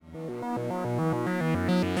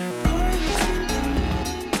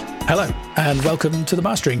Hello, and welcome to The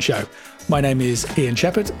Mastering Show. My name is Ian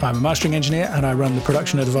Shepherd. I'm a mastering engineer, and I run the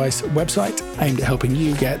Production Advice website aimed at helping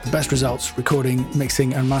you get the best results recording,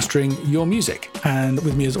 mixing, and mastering your music. And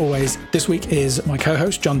with me, as always, this week is my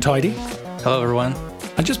co-host, John Tidy. Hello, everyone.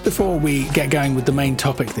 And just before we get going with the main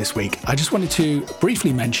topic this week, I just wanted to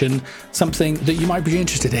briefly mention something that you might be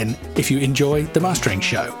interested in if you enjoy The Mastering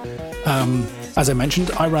Show. As I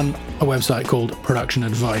mentioned, I run a website called Production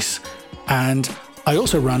Advice, and I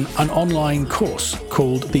also run an online course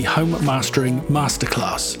called the Home Mastering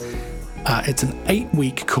Masterclass. It's an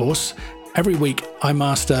 8-week course. Every week I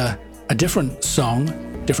master a different song,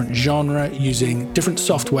 different genre, using different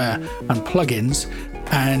software and plugins,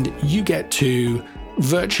 and you get to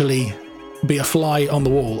virtually be a fly on the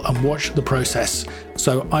wall and watch the process.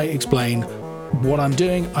 So I explain what I'm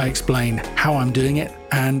doing, I explain how I'm doing it,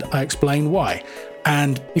 and I explain why.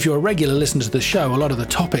 And if you're a regular listener to the show, a lot of the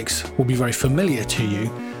topics will be very familiar to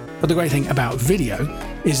you. But the great thing about video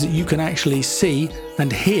is that you can actually see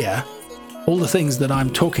and hear all the things that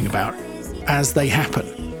I'm talking about as they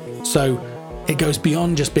happen. So it goes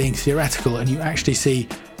beyond just being theoretical, and you actually see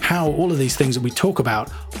how all of these things that we talk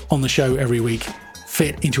about on the show every week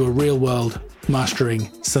fit into a real world mastering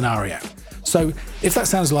scenario. So if that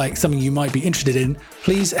sounds like something you might be interested in,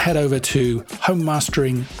 please head over to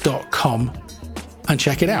homemastering.com and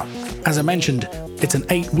check it out. As I mentioned, it's an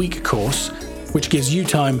 8-week course, which gives you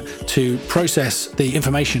time to process the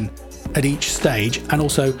information at each stage and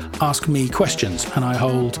also ask me questions. And I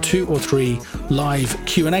hold 2 or 3 live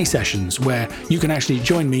Q&A sessions where you can actually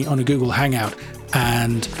join me on a Google Hangout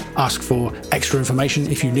and ask for extra information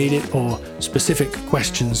if you need it, or specific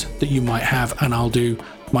questions that you might have, and I'll do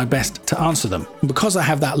my best to answer them. And because I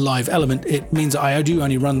have that live element, it means that I do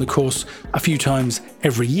only run the course a few times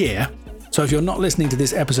every year. So if you're not listening to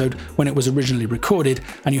this episode when it was originally recorded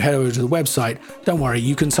and you head over to the website, don't worry,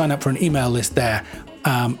 you can sign up for an email list there,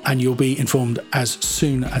 and you'll be informed as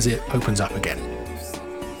soon as it opens up again.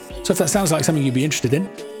 So if that sounds like something you'd be interested in,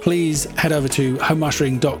 please head over to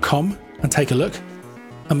homemastering.com and take a look,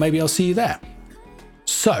 and maybe I'll see you there.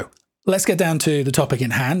 So let's get down to the topic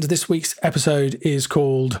in hand. This week's episode is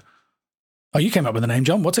called... Oh, you came up with the name,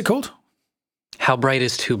 John. What's it called? How bright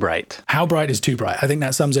is too bright? How bright is too bright? I think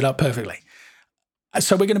that sums it up perfectly.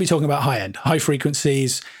 So we're going to be talking about high-end, high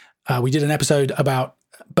frequencies. We did an episode about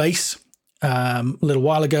bass a little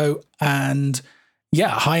while ago. And yeah,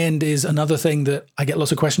 high-end is another thing that I get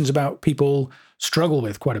lots of questions about, people struggle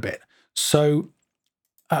with quite a bit. So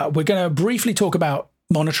we're going to briefly talk about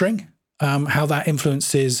monitoring, how that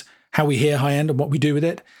influences how we hear high-end and what we do with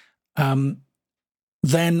it.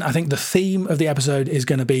 Then I think the theme of the episode is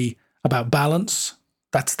going to be about balance.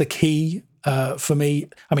 That's the key for me.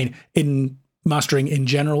 I mean, in mastering in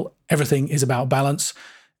general, everything is about balance,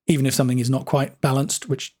 even if something is not quite balanced,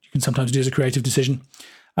 which you can sometimes do as a creative decision.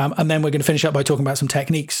 And then we're going to finish up by talking about some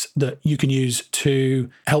techniques that you can use to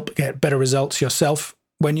help get better results yourself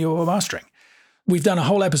when you're mastering. We've done a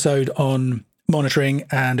whole episode on monitoring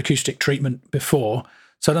and acoustic treatment before,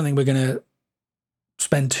 so I don't think we're going to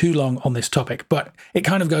spend too long on this topic, but it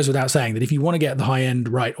kind of goes without saying that if you want to get the high end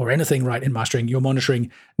right, or anything right in mastering, your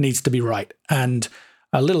monitoring needs to be right. And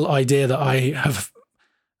a little idea that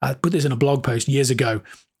I put this in a blog post years ago,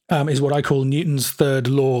 is what I call Newton's third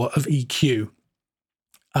law of EQ,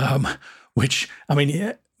 which, I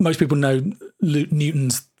mean, most people know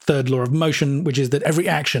Newton's third law of motion, which is that every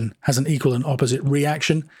action has an equal and opposite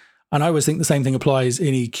reaction. And I always think the same thing applies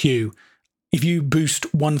in EQ. If you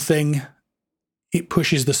boost one thing, it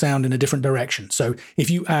pushes the sound in a different direction. So if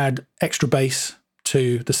you add extra bass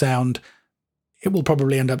to the sound, it will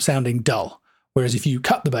probably end up sounding dull. Whereas if you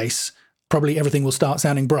cut the bass, probably everything will start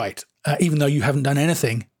sounding bright, even though you haven't done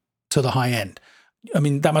anything to the high end. I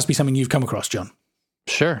mean, that must be something you've come across, John.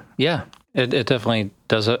 Sure. Yeah, it definitely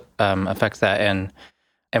does affect that.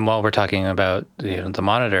 And while we're talking about the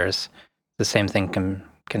monitors, the same thing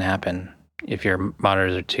can happen if your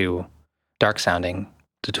monitors are too dark sounding.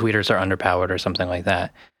 The tweeters are underpowered or something like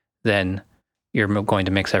that, then you're going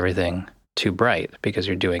to mix everything too bright because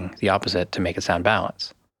you're doing the opposite to make it sound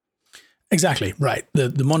balanced. Exactly, right.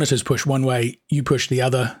 The monitors push one way, you push the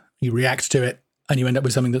other, you react to it, and you end up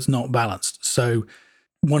with something that's not balanced. So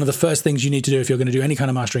one of the first things you need to do if you're going to do any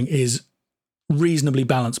kind of mastering is reasonably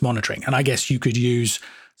balanced monitoring. And I guess you could use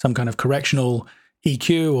some kind of correctional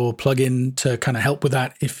EQ or plugin to kind of help with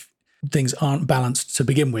that if things aren't balanced to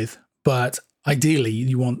begin with. But ideally,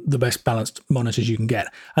 you want the best balanced monitors you can get.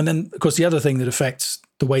 And then, of course, the other thing that affects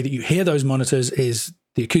the way that you hear those monitors is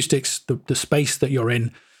the acoustics, the space that you're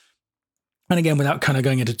in. And again, without kind of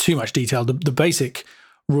going into too much detail, the basic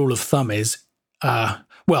rule of thumb is,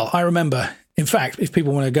 well, I remember In fact, if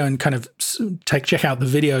people want to go and kind of check out the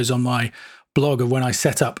videos on my blog of when I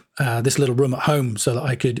set up this little room at home so that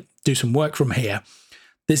I could do some work from here,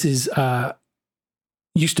 this is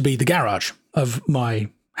used to be the garage of my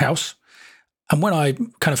house. And when I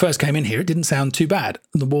kind of first came in here, it didn't sound too bad.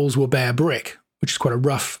 The walls were bare brick, which is quite a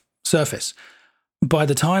rough surface. By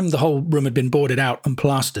the time the whole room had been boarded out and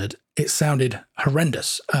plastered, it sounded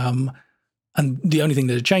horrendous. And the only thing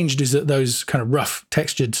that had changed is that those kind of rough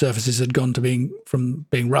textured surfaces had gone to from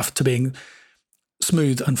being rough to being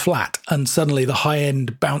smooth and flat. And suddenly the high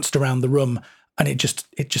end bounced around the room, and it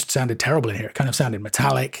just sounded terrible in here. It kind of sounded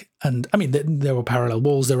metallic. And I mean, there were parallel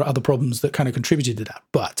walls. There were other problems that kind of contributed to that.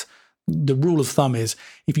 But the rule of thumb is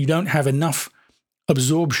if you don't have enough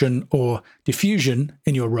absorption or diffusion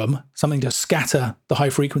in your room, something to scatter the high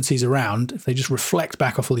frequencies around, if they just reflect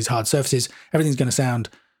back off all these hard surfaces, everything's going to sound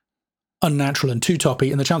unnatural and too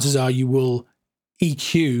toppy, and the chances are you will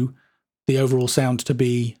EQ the overall sound to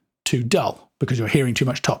be too dull because you're hearing too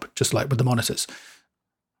much top, just like with the monitors.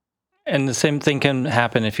 And the same thing can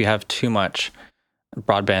happen if you have too much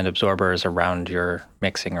broadband absorbers around your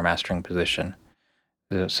mixing or mastering position.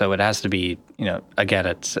 So it has to be, again,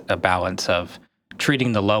 it's a balance of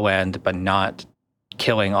treating the low end but not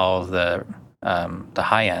killing all of the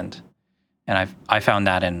high end. And I found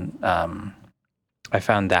that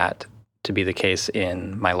to be the case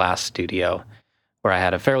in my last studio, where I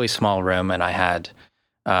had a fairly small room and I had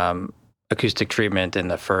acoustic treatment in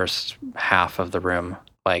the first half of the room,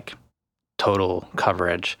 like total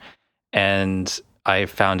coverage. And I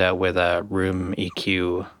found out with a room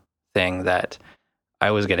EQ thing that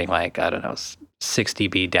I was getting 6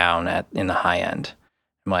 dB down in the high end.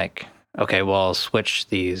 I'm like, okay, well, I'll switch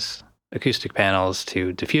these acoustic panels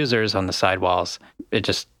to diffusers on the sidewalls. It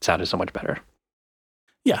just sounded so much better.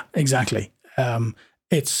 Yeah, exactly. And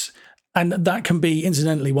that can be,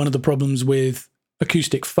 incidentally, one of the problems with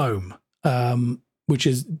acoustic foam, which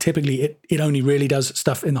is typically it only really does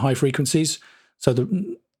stuff in the high frequencies. So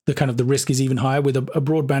the kind of the risk is even higher. With a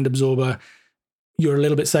broadband absorber, you're a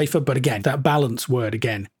little bit safer. But again, that balance word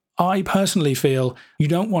again. I personally feel you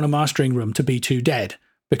don't want a mastering room to be too dead,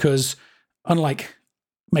 because unlike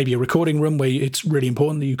maybe a recording room where it's really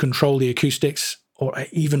important that you control the acoustics, or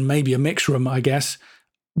even maybe a mix room, I guess,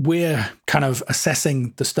 we're kind of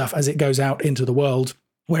assessing the stuff as it goes out into the world,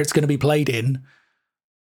 where it's going to be played in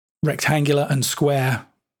rectangular and square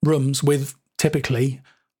rooms with typically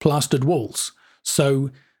plastered walls.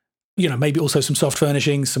 So, maybe also some soft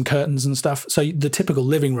furnishings, some curtains and stuff. So the typical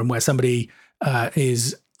living room where somebody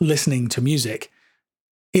is listening to music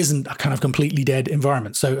isn't a kind of completely dead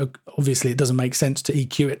environment. So obviously it doesn't make sense to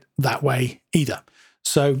EQ it that way either.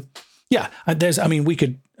 So yeah,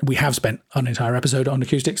 we have spent an entire episode on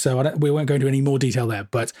acoustics, so we won't go into any more detail there,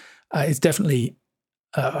 but it's definitely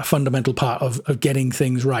a fundamental part of getting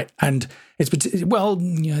things right. And it's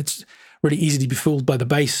really easy to be fooled by the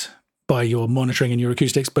bass, by your monitoring and your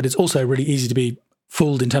acoustics, but it's also really easy to be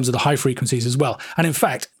fooled in terms of the high frequencies as well. And in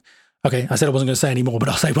fact, okay, I said I wasn't going to say any more, but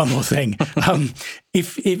I'll say one more thing.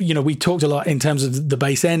 If we talked a lot in terms of the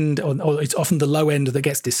bass end, or it's often the low end that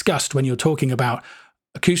gets discussed when you're talking about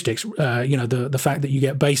acoustics. The fact that you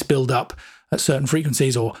get bass build up at certain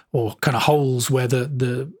frequencies, or kind of holes where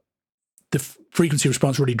the frequency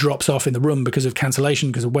response really drops off in the room because of cancellation,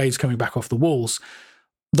 because of waves coming back off the walls.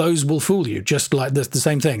 Those will fool you, just like the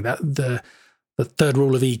same thing. That the third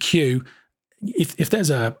rule of EQ, if there's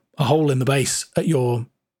a hole in the bass at your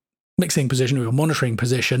mixing position or your monitoring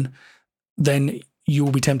position, then you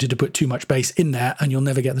will be tempted to put too much bass in there and you'll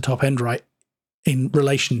never get the top end right in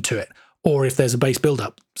relation to it. Or if there's a bass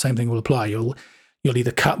buildup, same thing will apply. You'll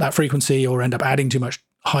either cut that frequency or end up adding too much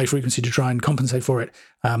high frequency to try and compensate for it.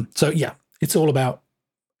 So yeah, it's all about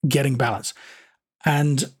getting balance.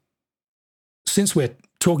 And since we're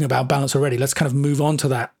talking about balance already, let's kind of move on to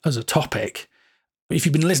that as a topic. If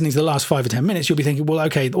you've been listening to the last 5 or 10 minutes, you'll be thinking, well,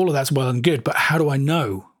 okay, all of that's well and good, but how do I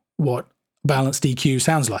know what balanced EQ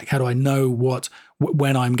sounds like? How do I know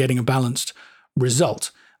when I'm getting a balanced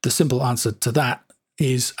result? The simple answer to that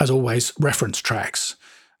is, as always, reference tracks.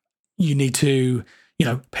 You need to,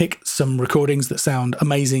 pick some recordings that sound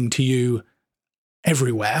amazing to you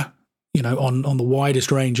everywhere, on the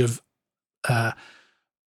widest range of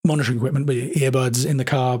monitoring equipment, but earbuds in the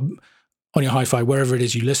car, on your hi-fi, wherever it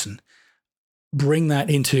is you listen. Bring that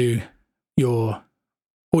into your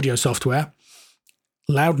audio software,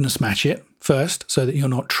 loudness match it first so that you're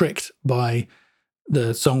not tricked by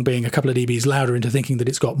the song being a couple of dBs louder into thinking that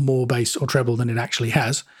it's got more bass or treble than it actually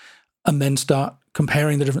has, and then start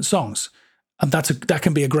comparing the different songs. And that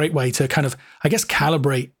can be a great way to kind of, I guess,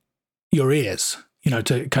 calibrate your ears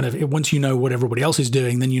to kind of, once you know what everybody else is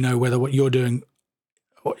doing, then you know whether what you're doing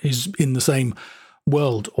is in the same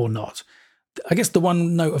world or not. I guess the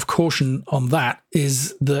one note of caution on that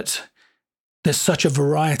is that there's such a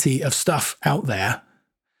variety of stuff out there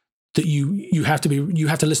that you have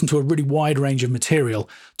to listen to a really wide range of material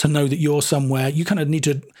to know that you're somewhere. You kind of need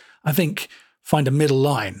to, I think, find a middle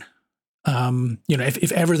line.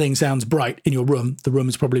 If everything sounds bright in your room, the room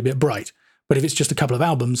is probably a bit bright. But if it's just a couple of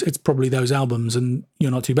albums, it's probably those albums and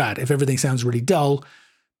you're not too bad. If everything sounds really dull,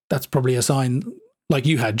 that's probably a sign, like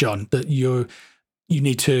you had, John, that you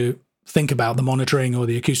need to think about the monitoring or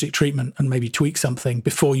the acoustic treatment and maybe tweak something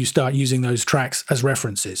before you start using those tracks as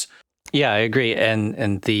references. Yeah, I agree.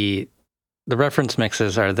 And the reference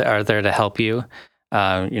mixes are there to help you.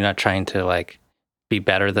 You're not trying to be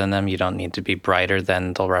better than them. You don't need to be brighter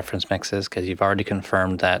than the reference mixes, because you've already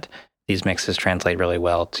confirmed that these mixes translate really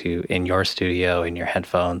well to in your studio, in your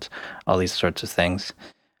headphones, all these sorts of things.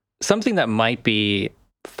 Something that might be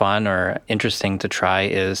fun or interesting to try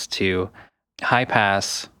is to high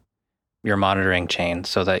pass your monitoring chain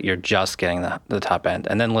so that you're just getting the top end,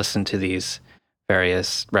 and then listen to these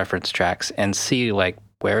various reference tracks and see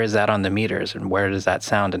where is that on the meters and where does that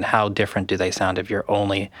sound and how different do they sound if you're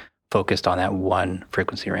only focused on that one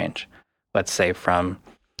frequency range. Let's say from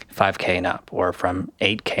 5K and up or from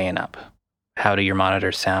 8K and up. How do your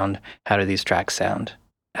monitors sound? How do these tracks sound?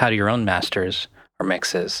 How do your own masters or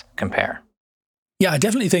mixes compare? Yeah, I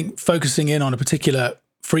definitely think focusing in on a particular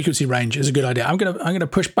frequency range is a good idea. I'm gonna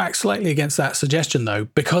push back slightly against that suggestion though,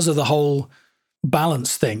 because of the whole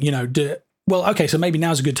balance thing. So maybe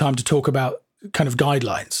now's a good time to talk about kind of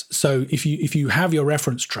guidelines. So if you have your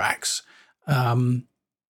reference tracks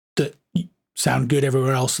that sound good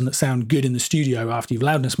everywhere else and that sound good in the studio after you've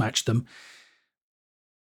loudness matched them,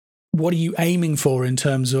 what are you aiming for in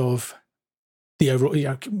terms of the overall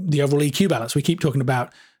EQ balance? We keep talking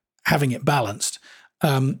about having it balanced,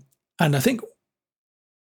 and I think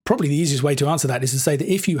probably the easiest way to answer that is to say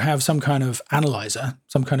that if you have some kind of analyzer,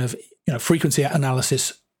 some kind of frequency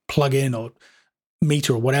analysis plug-in or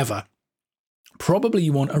meter or whatever, probably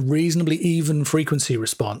you want a reasonably even frequency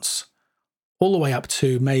response all the way up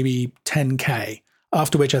to maybe 10K,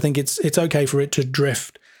 after which I think it's okay for it to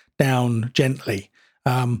drift down gently.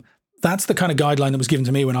 That's the kind of guideline that was given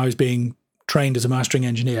to me when I was being trained as a mastering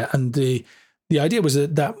engineer. And the idea was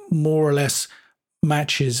that more or less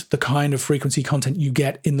matches the kind of frequency content you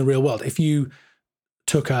get in the real world. If you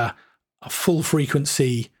took a full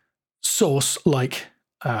frequency source like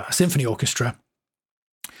a symphony orchestra,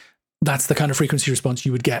 that's the kind of frequency response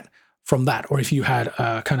you would get from that. Or if you had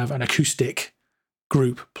a kind of an acoustic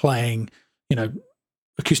group playing,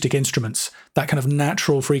 acoustic instruments, that kind of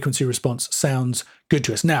natural frequency response sounds good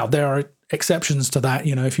to us. Now, there are exceptions to that.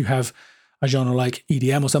 If you have a genre like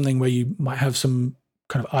EDM or something where you might have some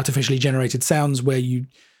kind of artificially generated sounds where you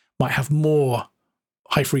might have more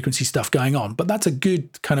high frequency stuff going on. But that's a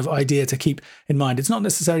good kind of idea to keep in mind. It's not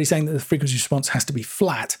necessarily saying that the frequency response has to be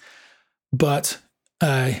flat, but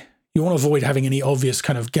you want to avoid having any obvious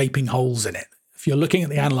kind of gaping holes in it. If you're looking at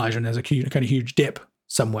the analyzer and there's a kind of huge dip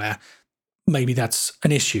somewhere, maybe that's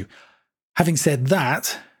an issue. Having said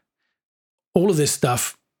that, all of this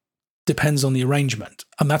stuff depends on the arrangement.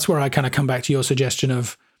 And that's where I kind of come back to your suggestion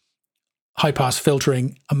of high-pass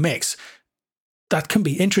filtering a mix. That can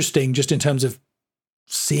be interesting just in terms of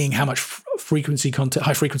seeing how much frequency content,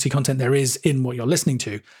 high frequency content there is in what you're listening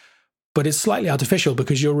to. But it's slightly artificial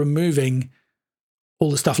because you're removing all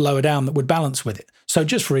the stuff lower down that would balance with it. So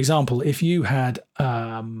just for example, if you had,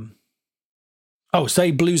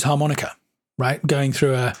 say blues harmonica, right? Going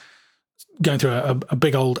through a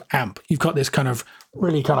big old amp, you've got this kind of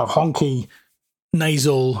really kind of honky,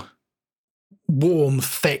 nasal, warm,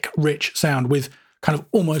 thick, rich sound with kind of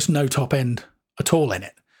almost no top end at all in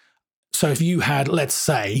it. So if you had, let's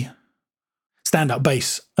say, stand-up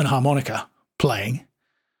bass and harmonica playing,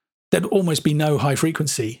 there'd almost be no high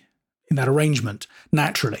frequency in that arrangement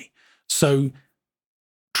naturally. So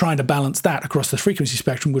trying to balance that across the frequency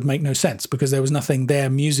spectrum would make no sense because there was nothing there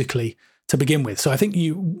musically to begin with. So I think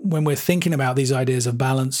when we're thinking about these ideas of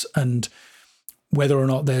balance and whether or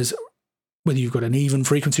not whether you've got an even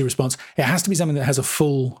frequency response, it has to be something that has a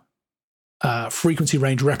full frequency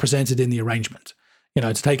range represented in the arrangement.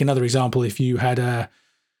 To take another example, if you had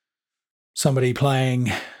somebody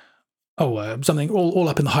playing something all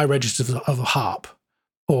up in the high registers of a harp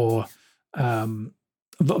or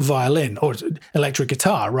violin or electric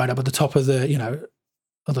guitar right up at the top of at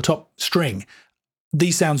the top string,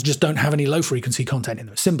 these sounds just don't have any low frequency content in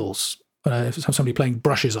them. Cymbals, if somebody playing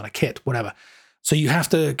brushes on a kit, whatever. So you have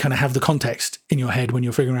to kind of have the context in your head when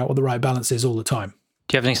you're figuring out what the right balance is all the time.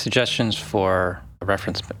 Do you have any suggestions for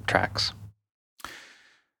reference tracks.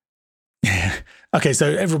 Yeah. Okay, so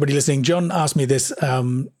everybody listening, John asked me this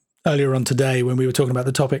earlier on today when we were talking about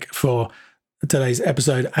the topic for today's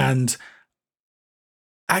episode, and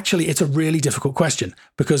actually it's a really difficult question,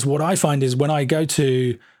 because what I find is when I go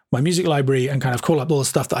to my music library and kind of call up all the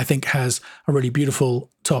stuff that I think has a really beautiful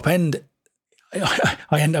top end,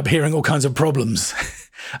 I end up hearing all kinds of problems.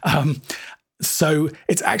 So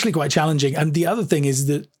it's actually quite challenging. And the other thing is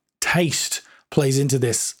that taste plays into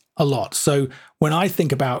this a lot. So when I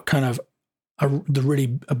think about kind of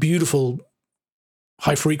a beautiful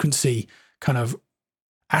high frequency kind of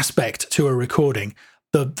aspect to a recording,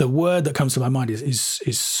 the word that comes to my mind is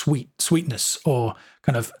sweetness, or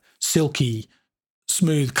kind of silky,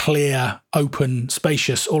 smooth, clear, open,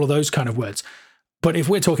 spacious, all of those kind of words. But if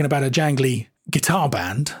we're talking about a jangly guitar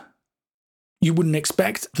band, you wouldn't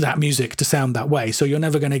expect that music to sound that way. So you're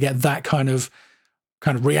never going to get that kind of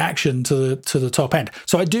reaction to the top end.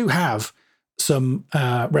 So I do have some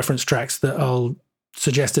reference tracks that I'll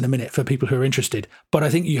suggest in a minute for people who are interested. But I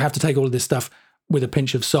think you have to take all of this stuff with a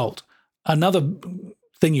pinch of salt. Another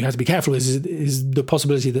thing you have to be careful is the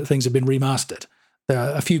possibility that things have been remastered. There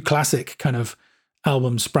are a few classic kind of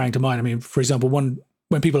albums sprang to mind. I mean, for example, when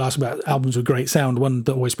people ask about albums with great sound, one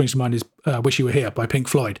that always springs to mind is Wish You Were Here by Pink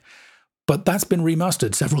Floyd. But that's been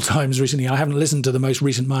remastered several times recently. I haven't listened to the most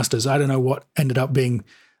recent masters. I don't know what ended up being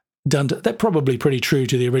done. They're probably pretty true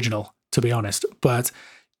to the original, to be honest. But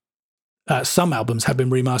some albums have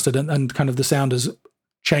been remastered and kind of the sound has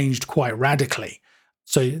changed quite radically.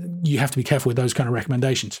 So you have to be careful with those kind of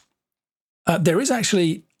recommendations. There is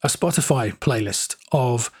actually a Spotify playlist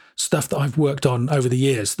of stuff that I've worked on over the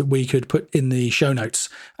years that we could put in the show notes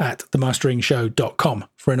at themasteringshow.com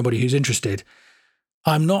for anybody who's interested.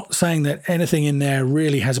 I'm not saying that anything in there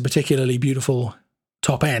really has a particularly beautiful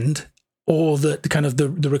top end or that kind of the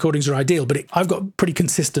recordings are ideal, but I've got pretty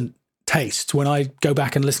consistent taste. When I go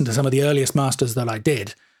back and listen to some of the earliest masters that I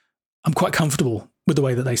did, I'm quite comfortable with the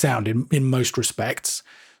way that they sound in most respects.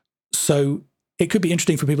 So it could be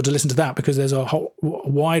interesting for people to listen to that because there's a whole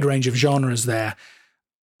wide range of genres there.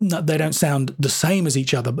 They don't sound the same as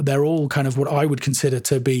each other, but they're all kind of what I would consider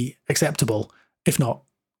to be acceptable, if not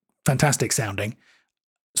fantastic sounding.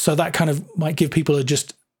 So that kind of might give people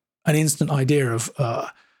just an instant idea of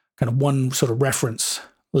kind of one sort of reference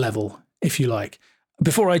level, if you like.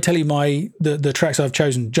 Before I tell you the tracks I've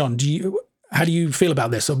chosen, John, how do you feel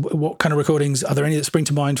about this? What kind of recordings, are there any that spring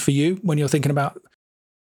to mind for you when you're thinking about?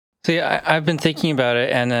 See, I've been thinking about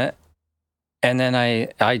it, and then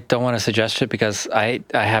I don't want to suggest it because I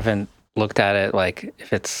haven't looked at it like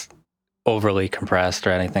if it's overly compressed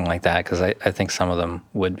or anything like that, because I think some of them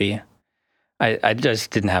would be. I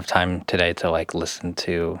just didn't have time today to like listen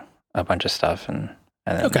to a bunch of stuff and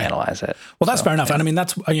then analyze it. Well, that's fair enough. Yeah. And I mean,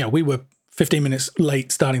 that's, we were 15 minutes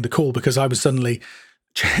late starting the call because I was suddenly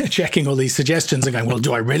checking all these suggestions and going, well,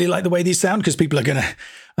 do I really like the way these sound? Because people are going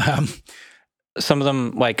to... Some of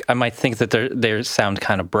them, like, I might think that they sound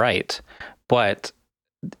kind of bright, but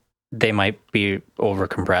they might be over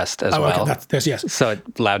compressed as well. Okay. Yes. So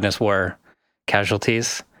loudness war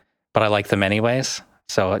casualties, but I like them anyways.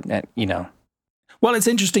 So, Well, it's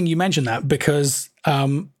interesting you mentioned that because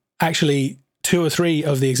actually 2 or 3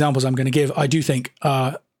 of the examples I'm going to give, I do think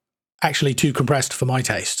are actually too compressed for my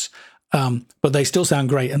tastes. But they still sound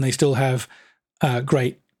great and they still have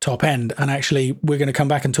great top end. And actually, we're going to come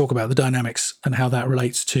back and talk about the dynamics and how that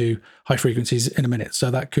relates to high frequencies in a minute. So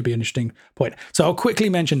that could be an interesting point. So I'll quickly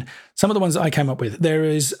mention some of the ones that I came up with. There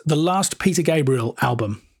is the last Peter Gabriel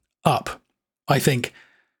album, Up, I think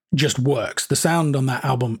just works. The sound on that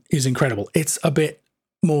album is incredible. It's a bit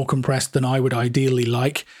more compressed than I would ideally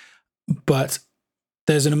like, but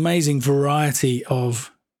there's an amazing variety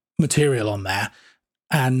of material on there.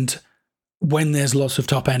 And when there's lots of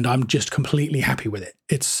top end, I'm just completely happy with it.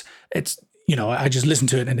 It's I just listen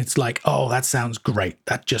to it and it's like, oh, that sounds great.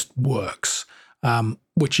 That just works,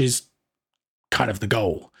 which is kind of the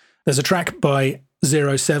goal. There's a track by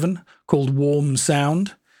 07 called Warm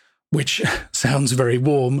Sound, which sounds very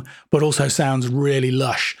warm, but also sounds really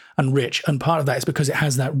lush and rich. And part of that is because it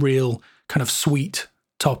has that real kind of sweet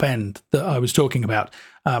top end that I was talking about.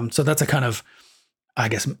 So that's a kind of, I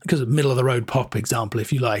guess, because of middle of the road pop example,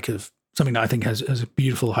 if you like, of something that I think has a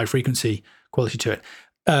beautiful high frequency quality to it.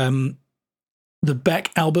 The Beck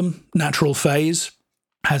album, Natural Phase,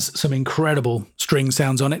 has some incredible string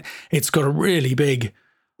sounds on it. It's got a really big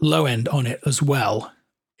low end on it as well.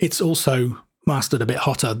 It's also mastered a bit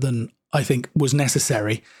hotter than I think was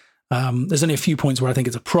necessary. There's only a few points where I think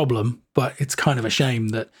it's a problem, but it's kind of a shame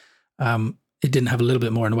that it didn't have a little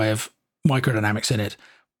bit more in the way of microdynamics in it.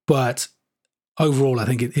 But overall, I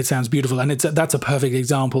think it sounds beautiful. And that's a perfect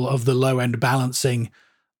example of the low end balancing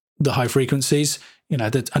the high frequencies,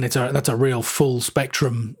 that's a real full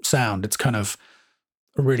spectrum sound. It's kind of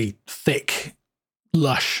a really thick,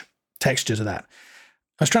 lush texture to that.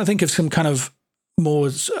 I was trying to think of some kind of more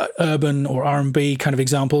urban or R&B kind of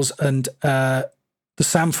examples, and the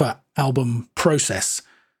Sampha album Process,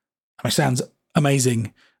 sounds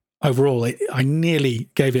amazing overall. I nearly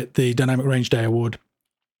gave it the Dynamic Range Day Award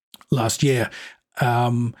last year.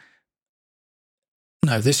 No,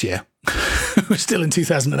 this year. We're still in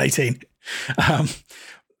 2018.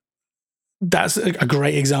 That's a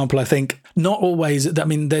great example, I think. Not always.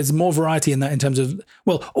 There's more variety in that in terms of,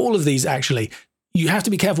 well, all of these actually. You have to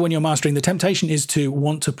be careful when you're mastering. The temptation is to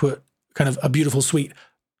want to put kind of a beautiful, sweet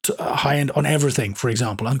high end on everything, for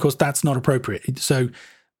example. And of course, that's not appropriate. So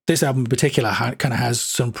this album in particular kind of has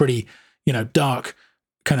some pretty, dark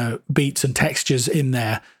kind of beats and textures in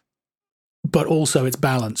there, but also it's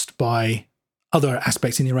balanced by other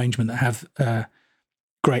aspects in the arrangement that have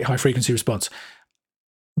great high frequency response.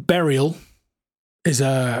 Burial is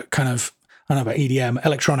a kind of, I don't know about EDM,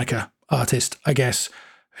 electronica artist, I guess,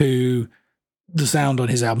 who the sound on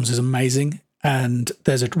his albums is amazing. And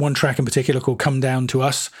there's one track in particular called Come Down to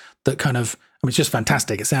Us that kind of, it's just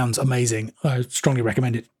fantastic. It sounds amazing. I strongly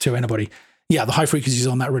recommend it to anybody. Yeah, the high frequencies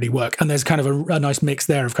on that really work. And there's kind of a nice mix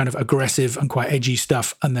there of kind of aggressive and quite edgy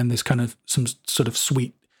stuff. And then there's kind of some sort of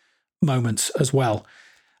sweet moments as well.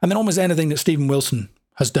 And then almost anything that Steven Wilson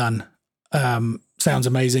has done sounds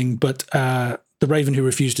amazing. But The Raven Who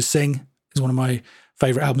Refused to Sing is one of my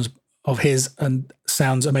favorite albums of his and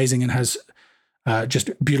sounds amazing and has just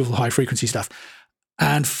beautiful high frequency stuff.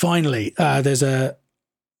 And finally, there's a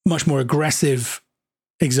much more aggressive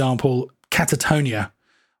example, Catatonia,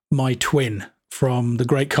 My Twin, from the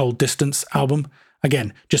Great Cold Distance album.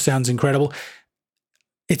 Again, just sounds incredible.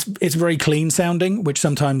 It's very clean sounding, which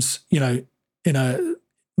sometimes, is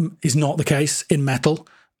not the case in metal.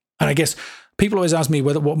 And I guess people always ask me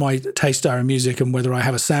what my tastes are in music and whether I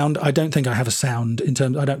have a sound. I don't think I have a sound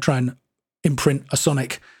I don't try and imprint a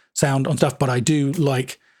sonic sound on stuff, but I do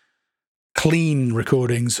like clean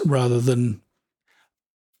recordings rather than,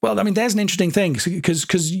 there's an interesting thing because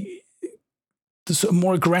the sort of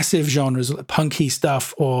more aggressive genres, like punky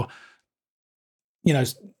stuff or,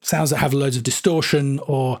 sounds that have loads of distortion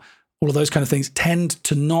or all of those kind of things tend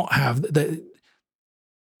to not have the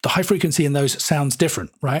high frequency in those sounds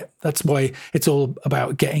different, right? That's why it's all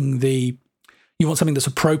about you want something that's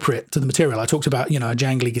appropriate to the material. I talked about, a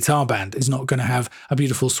jangly guitar band is not going to have a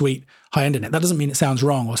beautiful, sweet high end in it. That doesn't mean it sounds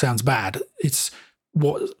wrong or sounds bad. It's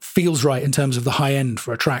what feels right in terms of the high end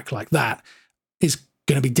for a track like that is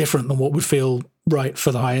going to be different than what would feel right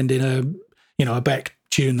for the high end in a Beck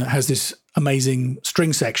tune that has this amazing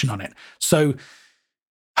string section on it. So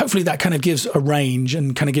hopefully that kind of gives a range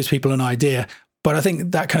and kind of gives people an idea. But I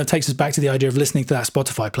think that kind of takes us back to the idea of listening to that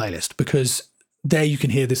Spotify playlist, because there you can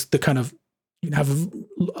hear you have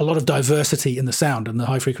a lot of diversity in the sound and the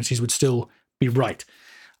high frequencies would still be right.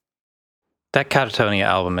 That Catatonia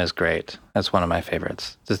album is great. That's one of my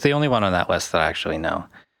favorites. It's the only one on that list that I actually know.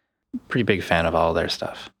 Pretty big fan of all their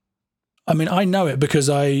stuff. I know it because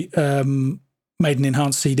I made an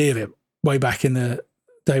enhanced CD of it way back in the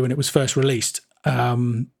day when it was first released.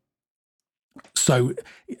 And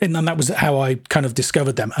that was how I kind of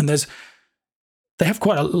discovered them. And they have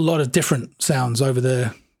quite a lot of different sounds over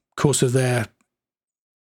the course of their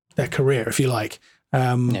career, if you like.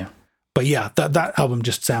 Yeah. But yeah, that album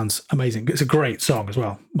just sounds amazing. It's a great song as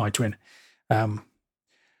well, My Twin. And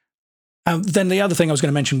then the other thing I was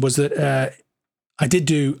going to mention was that I did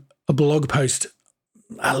do a blog post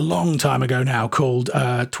a long time ago now called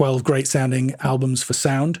 12 Great Sounding Albums for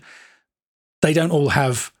Sound. They don't all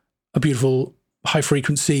have a beautiful high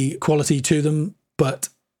frequency quality to them, but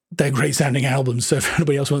they're great sounding albums. So if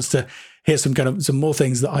anybody else wants to hear some more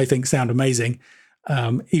things that I think sound amazing,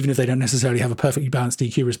 even if they don't necessarily have a perfectly balanced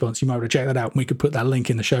EQ response, you might want to check that out and we could put that link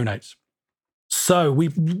in the show notes. So we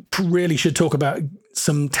really should talk about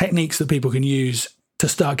some techniques that people can use to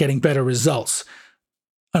start getting better results.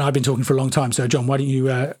 And I've been talking for a long time. So John, why don't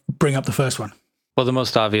you bring up the first one? Well, the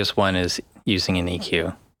most obvious one is using an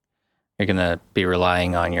EQ. You're going to be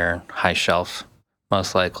relying on your high shelf,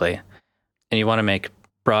 most likely. And you want to make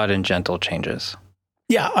broad and gentle changes.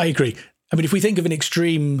 Yeah, I agree. If we think of an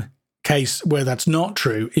extreme case where that's not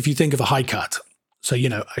true, if you think of a high cut, so,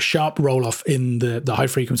 a sharp roll off in the high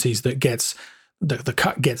frequencies that gets, the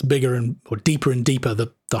cut gets bigger or deeper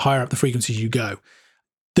the higher up the frequencies you go.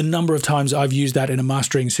 The number of times I've used that in a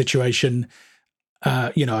mastering situation,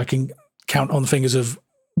 I can count on the fingers of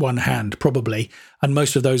one hand probably. And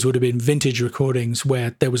most of those would have been vintage recordings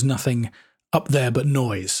where there was nothing up there but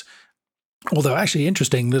noise. Although actually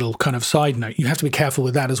interesting little kind of side note, you have to be careful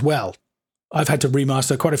with that as well. I've had to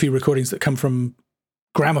remaster quite a few recordings that come from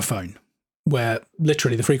gramophone, where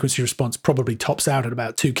literally the frequency response probably tops out at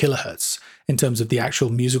about 2 kilohertz in terms of the actual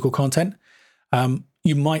musical content.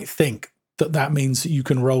 You might think that means you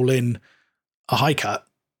can roll in a high cut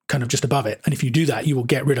kind of just above it. And if you do that, you will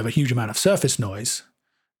get rid of a huge amount of surface noise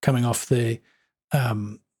coming off the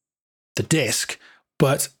disc,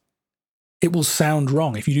 but it will sound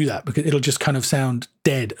wrong if you do that, because it'll just kind of sound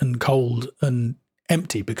dead and cold and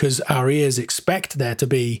empty, because our ears expect there to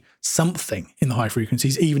be something in the high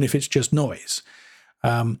frequencies, even if it's just noise.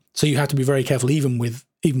 So you have to be very careful even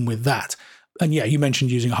with that. And yeah, you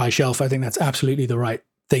mentioned using a high shelf. I think that's absolutely the right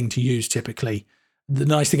thing to use typically. The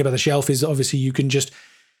nice thing about the shelf is obviously you can just,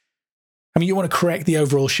 you want to correct the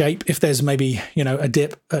overall shape. If there's maybe, a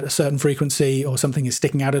dip at a certain frequency or something is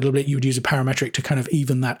sticking out a little bit, you would use a parametric to kind of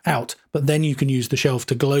even that out. But then you can use the shelf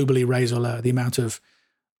to globally raise or lower the amount of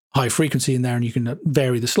high frequency in there, and you can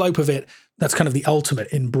vary the slope of it. That's kind of the ultimate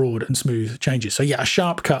in broad and smooth changes. So yeah, a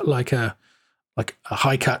sharp cut like a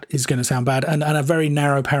high cut is going to sound bad, and a very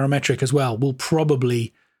narrow parametric as well will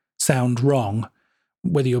probably sound wrong,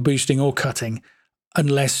 whether you're boosting or cutting,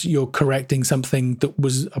 unless you're correcting something that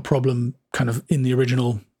was a problem kind of in the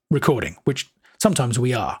original recording, which sometimes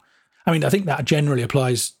we are. I think that generally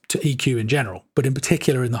applies to EQ in general, but in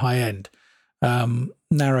particular in the high end,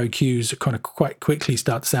 narrow cues kind of quite quickly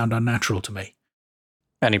start to sound unnatural to me.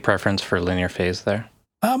 Any preference for linear phase there?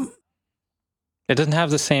 It doesn't have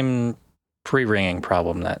the same pre-ringing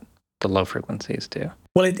problem that the low frequencies do.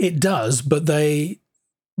 Well, it does, but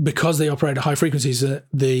because they operate at high frequencies,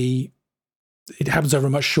 it happens over a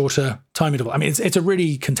much shorter time interval. It's a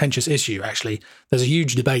really contentious issue, actually. There's a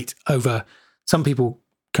huge debate over, some people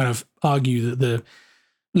kind of argue that the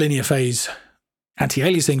linear phase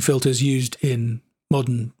anti-aliasing filters used in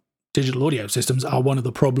modern digital audio systems are one of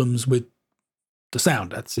the problems with the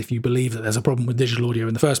sound. That's if you believe that there's a problem with digital audio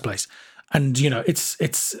in the first place. And,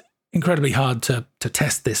 it's incredibly hard to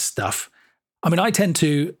test this stuff. I tend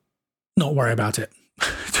to not worry about it,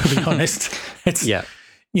 to be honest. Yeah.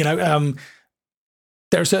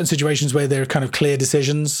 There are certain situations where there are kind of clear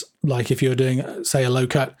decisions, like if you're doing, say, a low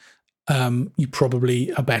cut, you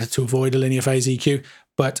probably are better to avoid a linear phase EQ.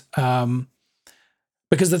 But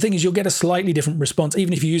because the thing is, you'll get a slightly different response,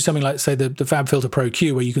 even if you use something like, say, the FabFilter Pro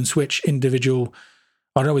Q, where you can switch individual,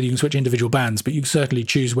 I don't know whether you can switch individual bands, but you can certainly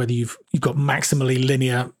choose whether you've got maximally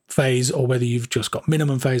linear phase or whether you've just got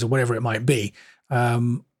minimum phase or whatever it might be.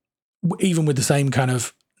 Even with the same kind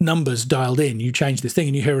of numbers dialed in, you change this thing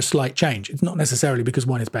and you hear a slight change. It's not necessarily because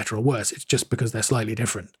one is better or worse. It's just because they're slightly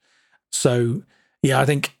different. So yeah, I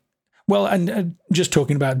think, well, and just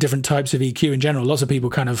talking about different types of EQ in general, lots of people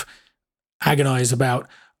kind of agonize about,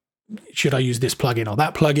 should I use this plugin or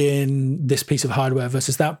that plugin, this piece of hardware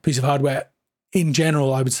versus that piece of hardware. In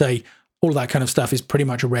general, I would say all of that kind of stuff is pretty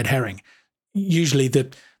much a red herring. Usually the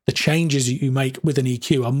changes you make with an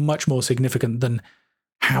EQ are much more significant than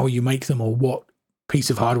how you make them or what piece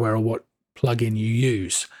of hardware or what plugin you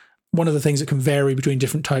use. One of the things that can vary between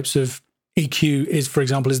different types of EQ is, for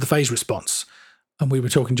example, is the phase response. And we were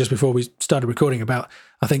talking just before we started recording about,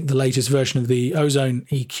 I think, the latest version of the Ozone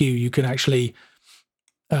EQ. You can actually,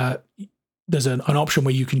 there's an option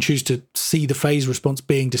where you can choose to see the phase response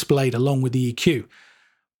being displayed along with the EQ.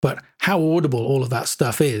 But how audible all of that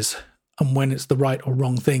stuff is and when it's the right or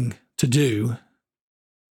wrong thing to do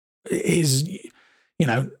is,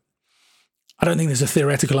 I don't think there's a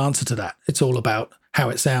theoretical answer to that. It's all about how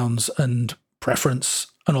it sounds and preference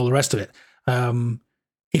and all the rest of it.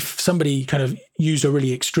 If somebody kind of used a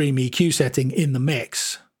really extreme EQ setting in the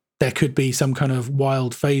mix, there could be some kind of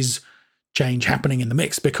wild phase change happening in the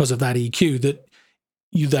mix because of that EQ that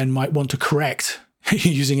you then might want to correct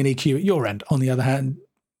using an EQ at your end. On the other hand,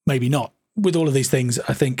 maybe not. With all of these things,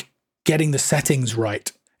 I think getting the settings right,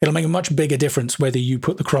 it'll make a much bigger difference whether you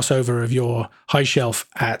put the crossover of your high shelf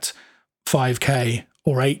at 5K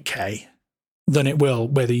or 8K than it will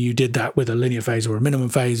whether you did that with a linear phase or a minimum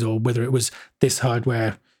phase, or whether it was this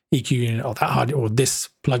hardware EQ unit or that hardware or this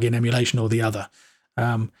plug-in emulation or the other.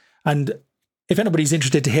 And if anybody's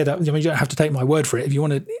interested to hear that, you don't have to take my word for it. If you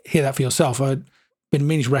want to hear that for yourself, I've been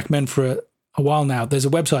meaning to recommend for a while now. There's a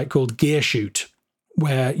website called Gearshoot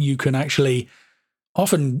where you can actually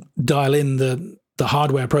often dial in the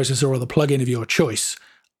hardware processor or the plug-in of your choice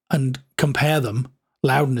and compare them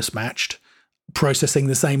loudness matched, processing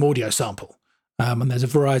the same audio sample. And there's a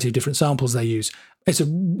variety of different samples they use. It's a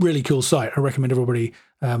really cool site. I recommend everybody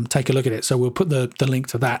take a look at it. So we'll put the link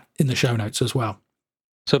to that in the show notes as well.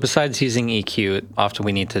 So besides using EQ, often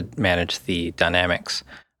we need to manage the dynamics.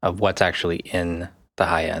 of what's actually in the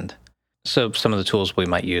high end. So some of the tools we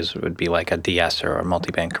might use would be like a de-esser or a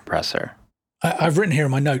multiband compressor. I've written here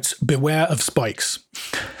in my notes, beware of spikes.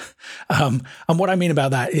 And what I mean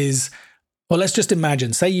about that is, well, let's just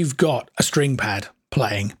imagine, say you've got a string pad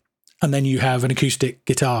playing, and then you have an acoustic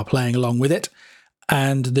guitar playing along with it,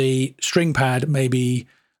 and the string pad maybe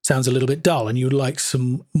sounds a little bit dull and you'd like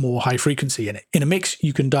some more high frequency in it. In a mix,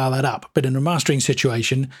 you can dial that up. But in a mastering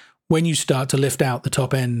situation, when you start to lift out the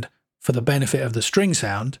top end for the benefit of the string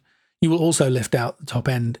sound, you will also lift out the top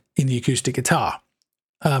end in the acoustic guitar.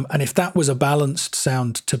 And if that was a balanced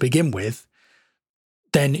sound to begin with,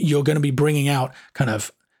 then you're going to be bringing out kind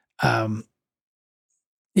of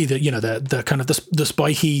either, the kind of the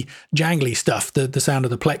spiky, jangly stuff, the sound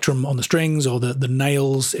of the plectrum on the strings, or the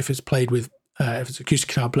nails if it's played with, if it's acoustic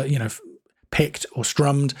guitar, picked or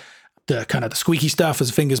strummed, the kind of the squeaky stuff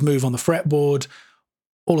as fingers move on the fretboard,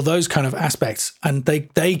 all of those kind of aspects. And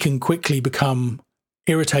they can quickly become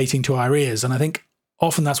irritating to our ears. And I think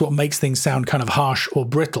often that's what makes things sound kind of harsh or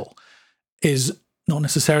brittle, is not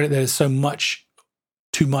necessarily that there's too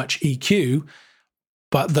much EQ,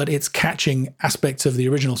 but that it's catching aspects of the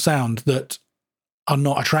original sound that are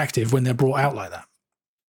not attractive when they're brought out like that.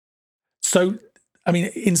 So, I mean,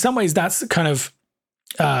 in some ways that's kind of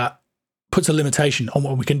puts a limitation on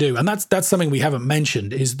what we can do. And that's something we haven't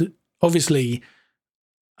mentioned, is that obviously,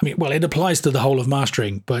 I mean, well, it applies to the whole of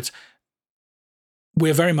mastering, but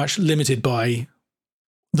we're very much limited by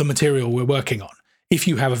the material we're working on. If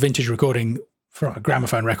you have a vintage recording from a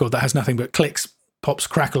gramophone record that has nothing but clicks, pops,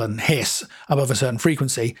 crackle, and hiss above a certain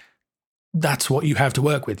frequency, that's what you have to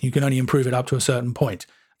work with. You can only improve it up to a certain point.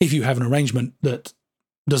 If you have an arrangement that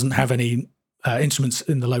doesn't have any instruments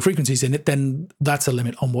in the low frequencies in it, then that's a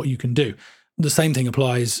limit on what you can do. The same thing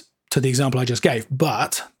applies to the example I just gave,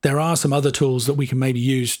 but there are some other tools that we can maybe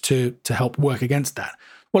use to help work against that.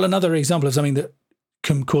 Well, another example of something that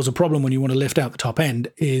can cause a problem when you want to lift out the top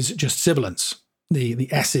end is just sibilance, the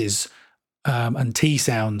S's and T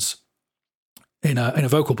sounds in a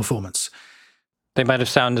vocal performance. They might have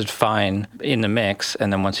sounded fine in the mix,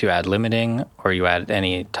 and then once you add limiting or you add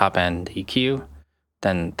any top end EQ,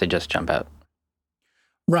 then they just jump out.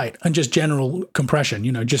 Right, and just general compression,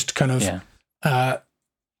 just kind of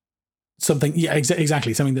something,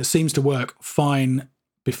 exactly, something that seems to work fine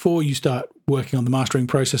before you start working on the mastering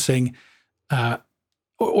processing,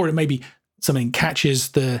 or it may be something catches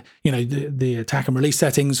the attack and release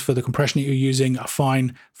settings for the compression that you're using are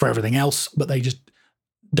fine for everything else, but they just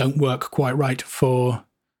don't work quite right for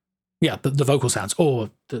the vocal sounds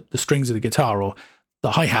or the strings of the guitar or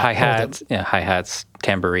the hi-hat. Hi-hats,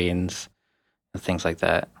 tambourines, things like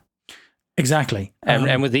that. Exactly.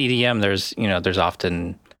 And with the EDM, there's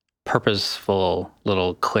often purposeful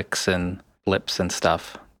little clicks and blips and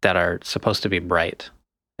stuff that are supposed to be bright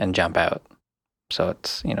and jump out. So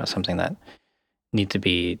it's, something that need to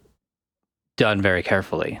be done very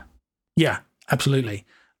carefully. Yeah, absolutely.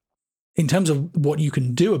 In terms of what you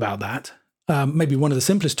can do about that, maybe one of the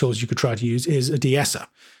simplest tools you could try to use is a de-esser.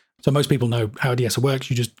 So most people know how a de-esser works.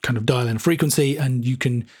 You just kind of dial in a frequency and you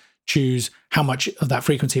can choose how much of that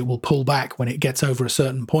frequency it will pull back when it gets over a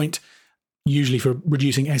certain point, usually for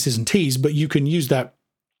reducing S's and T's, but you can use that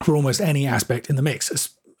for almost any aspect in the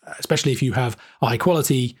mix, especially if you have a high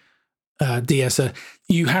quality de-esser.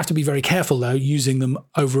 You have to be very careful though using them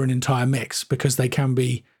over an entire mix because they can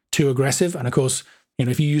be too aggressive. And of course,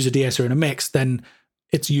 if you use a de-esser in a mix, then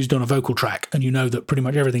it's used on a vocal track and you know that pretty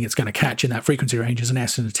much everything it's going to catch in that frequency range is an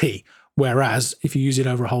S and a T. Whereas if you use it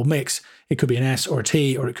over a whole mix, it could be an S or a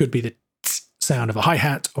T, or it could be the sound of a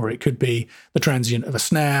hi-hat, or it could be the transient of a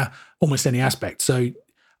snare, almost any aspect. So,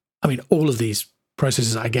 I mean, all of these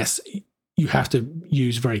processes, I guess, you have to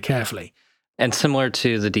use very carefully. And similar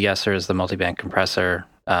to the de-essers, the multiband compressor,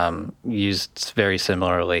 used very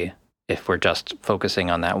similarly if we're just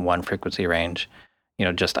focusing on that one frequency range,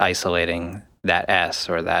 just isolating that S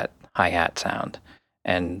or that hi-hat sound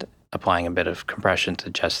and applying a bit of compression to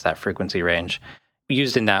just that frequency range.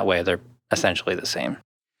 Used in that way, they're essentially the same.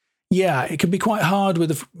 Yeah, it can be quite hard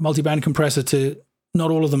with a multiband compressor to,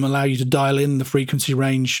 not all of them allow you to dial in the frequency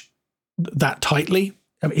range that tightly.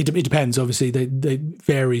 I mean, it depends, obviously. They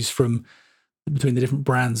varies between the different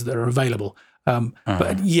brands that are available.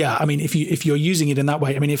 But yeah, I mean, if you're using it in that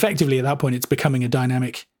way, I mean, effectively at that point, it's becoming a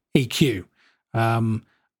dynamic EQ.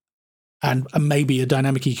 And maybe a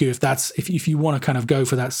dynamic EQ, if you want to kind of go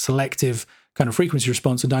for that selective kind of frequency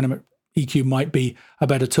response, a dynamic EQ might be a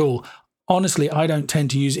better tool. Honestly, I don't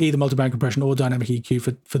tend to use either multiband compression or dynamic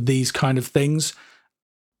EQ for these kind of things.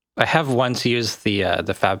 I have once used the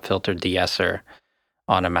FabFilter de-esser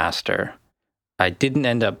on a master. I didn't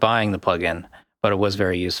end up buying the plugin, but it was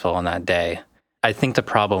very useful on that day. I think the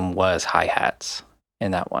problem was hi-hats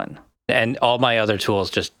in that one. And all my other tools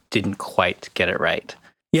just didn't quite get it right.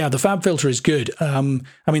 Yeah, the Fab Filter is good. I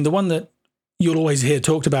mean, the one that you'll always hear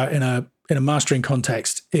talked about in a mastering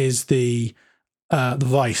context is the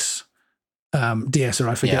Vice de-esser.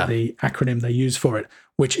 I forget the acronym they use for it,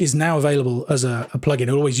 which is now available as a plugin. It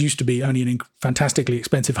always used to be only a fantastically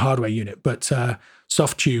expensive hardware unit, but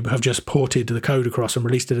Softube have just ported the code across and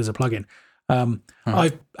released it as a plugin.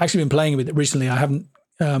 I've actually been playing with it recently. I haven't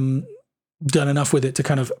done enough with it to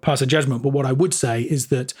kind of pass a judgment, but what I would say is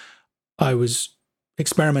that I was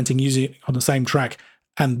experimenting using it on the same track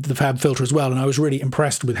and the Fab Filter as well, and I was really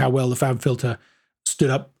impressed with how well the Fab Filter stood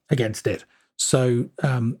up against it. So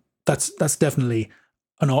that's definitely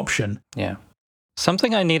an option. Yeah.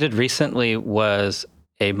 Something I needed recently was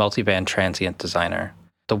a multiband transient designer.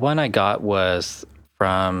 The one I got was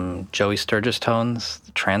from Joey Sturgis Tones,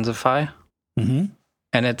 the Transify. Mm-hmm.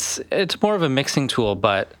 And it's more of a mixing tool,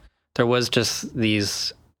 but there was just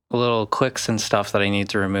these little clicks and stuff that I need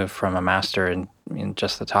to remove from a master in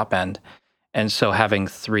just the top end. And so having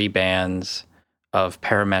 3 bands of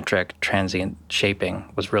parametric transient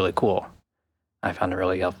shaping was really cool. I found it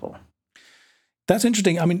really helpful. That's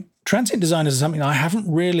interesting. I mean, transient designers is something I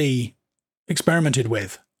haven't really experimented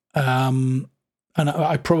with. And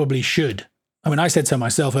I probably should. I mean, I said so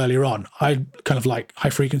myself earlier on. I kind of like high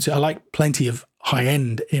frequency. I like plenty of high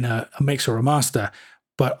end in a mix or a master,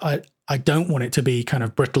 but I don't want it to be kind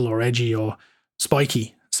of brittle or edgy or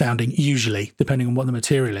spiky sounding, usually, depending on what the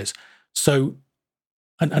material is. So,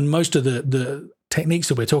 and most of the techniques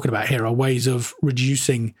that we're talking about here are ways of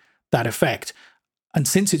reducing that effect. And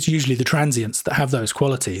since it's usually the transients that have those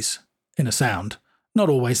qualities in a sound, not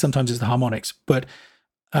always, sometimes it's the harmonics, but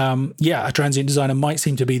a transient designer might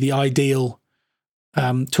seem to be the ideal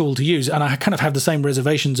tool to use. And I kind of have the same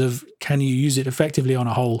reservations of, can you use it effectively on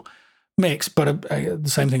a whole mix? But the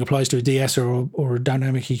same thing applies to a de-esser or a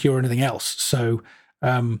dynamic EQ or anything else. So,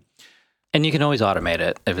 and you can always automate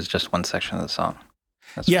it if it's just one section of the song.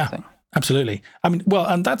 That's the thing. Absolutely. I mean, well,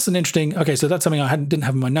 and that's an interesting, okay, so that's something I didn't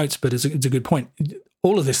have in my notes, but it's a good point.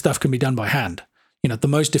 All of this stuff can be done by hand. You know, the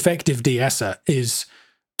most effective de-esser is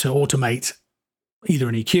to automate either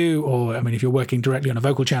an EQ or, I mean, if you're working directly on a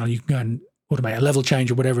vocal channel, you can go and automate a level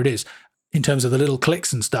change or whatever it is. In terms of the little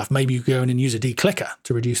clicks and stuff, maybe you go in and use a declicker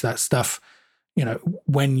to reduce that stuff, you know,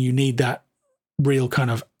 when you need that real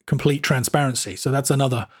kind of complete transparency. So that's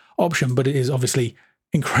another option, but it is obviously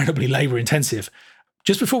incredibly labor intensive.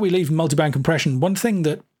 Just before we leave multiband compression, one thing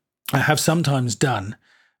that I have sometimes done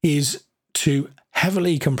is to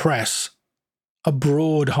heavily compress a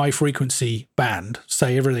broad high frequency band,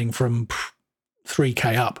 say everything from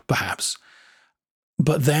 3K up perhaps,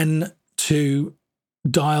 but then to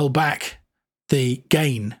dial back the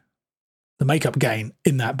gain, the makeup gain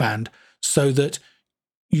in that band, so that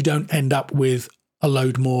you don't end up with a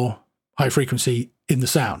load more high frequency in the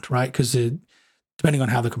sound, right? Because depending on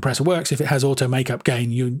how the compressor works, if it has auto makeup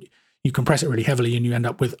gain, you compress it really heavily and you end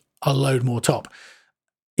up with a load more top.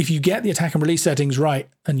 If you get the attack and release settings right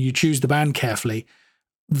and you choose the band carefully,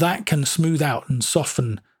 that can smooth out and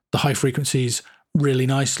soften the high frequencies really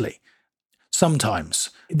nicely. Sometimes.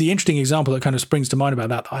 The interesting example that kind of springs to mind about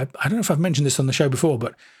that, I don't know if I've mentioned this on the show before,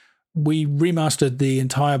 but we remastered the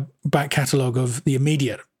entire back catalogue of the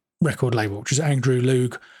Immediate record label, which is Andrew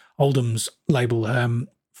Loog Oldham's label.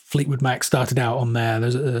 Fleetwood Mac started out on there.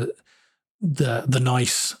 There's the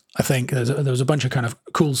Nice, I think. There was a bunch of kind of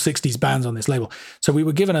cool 60s bands on this label. So we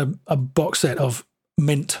were given a box set of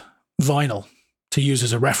mint vinyl to use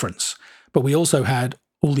as a reference, but we also had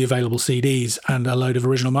all the available CDs and a load of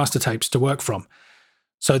original master tapes to work from.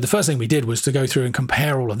 So the first thing we did was to go through and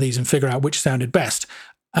compare all of these and figure out which sounded best.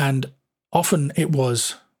 And often it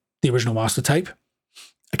was the original master tape.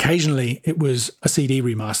 Occasionally it was a CD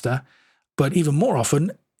remaster, but even more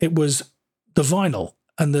often it was the vinyl.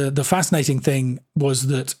 And the fascinating thing was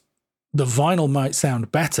that the vinyl might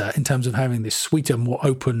sound better in terms of having this sweeter, more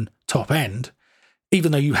open top end,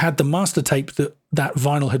 even though you had the master tape that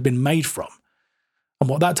vinyl had been made from. And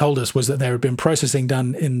what that told us was that there had been processing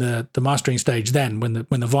done in the mastering stage then when the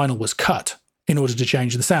vinyl was cut in order to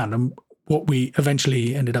change the sound. And what we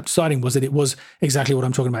eventually ended up deciding was that it was exactly what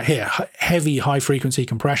I'm talking about here, heavy high-frequency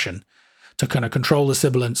compression to kind of control the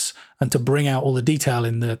sibilance and to bring out all the detail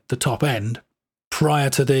in the top end prior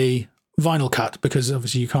to the vinyl cut, because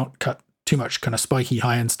obviously you can't cut too much kind of spiky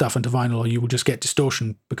high-end stuff into vinyl or you will just get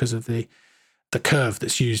distortion because of the curve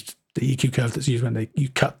that's used, the EQ curve that's used when you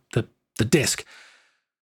cut the disc.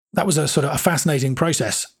 That was a sort of a fascinating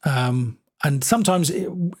process. And sometimes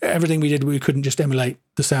everything we did, we couldn't just emulate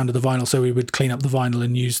the sound of the vinyl. So we would clean up the vinyl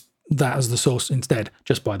and use that as the source instead,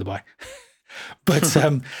 just by the by. But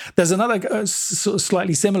there's another sort of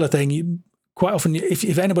slightly similar thing. Quite often,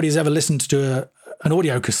 if anybody's ever listened to an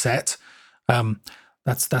audio cassette,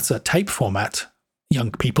 that's a tape format,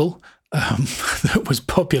 young people, that was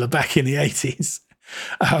popular back in the 80s.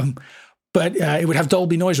 But it would have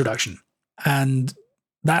Dolby noise reduction. And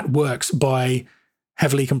that works by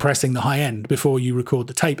heavily compressing the high end before you record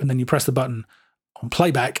the tape. And then you press the button on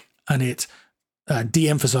playback and it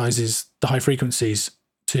de-emphasizes the high frequencies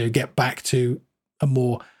to get back to a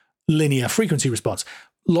more linear frequency response.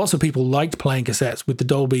 Lots of people liked playing cassettes with the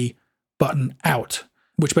Dolby button out,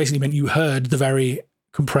 which basically meant you heard the very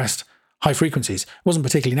compressed high frequencies. It wasn't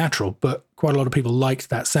particularly natural, but quite a lot of people liked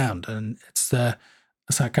that sound. And it's a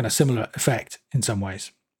kind of similar effect in some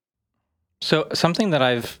ways. So something that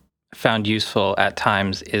I've found useful at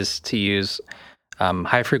times is to use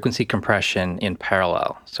high frequency compression in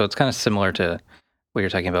parallel. So it's kind of similar to what you're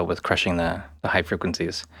talking about with crushing the high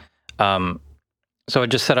frequencies. So I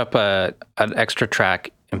just set up an extra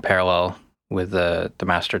track in parallel with the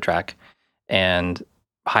master track and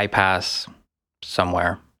high pass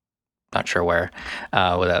somewhere, not sure where,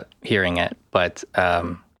 without hearing it, but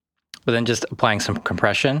then just applying some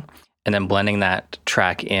compression and then blending that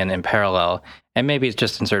track in parallel. And maybe it's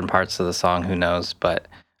just in certain parts of the song, who knows, but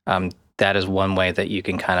that is one way that you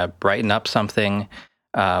can kind of brighten up something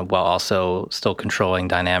while also still controlling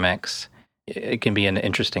dynamics. It can be an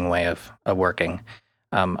interesting way of working.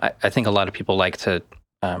 I think a lot of people like to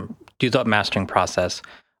do the mastering process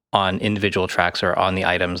on individual tracks or on the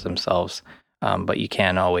items themselves, but you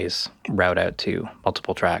can always route out to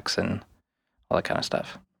multiple tracks and all that kind of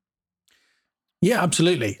stuff. Yeah,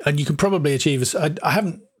 absolutely. And you can probably achieve, I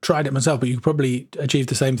haven't tried it myself, but you could probably achieve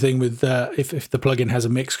the same thing with if the plugin has a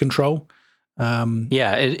mix control.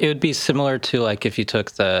 Yeah, it would be similar to like if you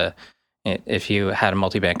took if you had a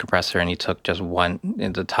multi-band compressor and you took just one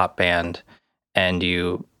in the top band and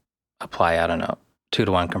you apply,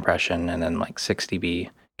 2-to-1 compression and then like 6 dB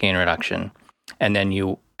gain reduction, and then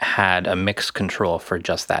you had a mix control for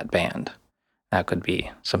just that band. That could be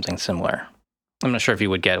something similar. I'm not sure if you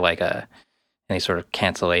would get like any sort of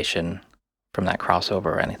cancellation from that crossover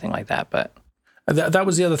or anything like that, but that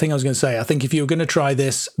was the other thing I was going to say. I think if you were going to try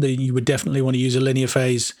this, then you would definitely want to use a linear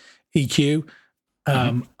phase EQ.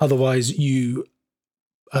 Otherwise, you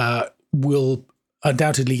will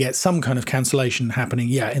undoubtedly get some kind of cancellation happening,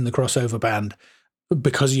 in the crossover band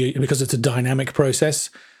because it's a dynamic process.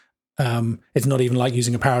 It's not even like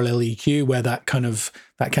using a parallel EQ where that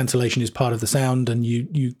cancellation is part of the sound, and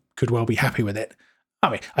you could well be happy with it. I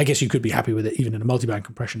mean, I guess you could be happy with it even in a multiband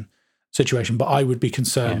compression situation, but I would be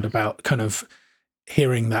concerned about kind of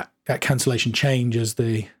hearing that cancellation change as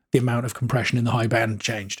the amount of compression in the high band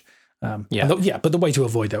changed. But the way to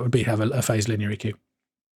avoid that would be to have a phase linear EQ.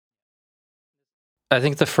 I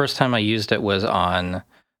think the first time I used it was on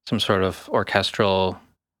some sort of orchestral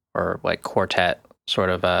or like quartet sort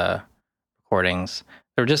of recordings.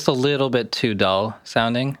 They were just a little bit too dull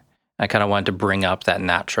sounding. I kind of wanted to bring up that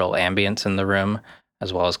natural ambience in the room,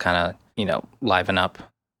 as well as kind of, liven up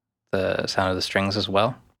the sound of the strings as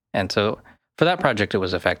well. And so for that project, it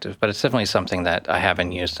was effective, but it's definitely something that I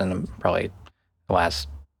haven't used in probably the last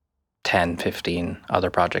 10, 15 other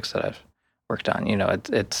projects that I've worked on.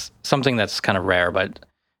 It's something that's kind of rare, but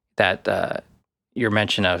that your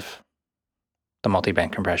mention of the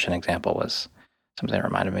multi-band compression example was something that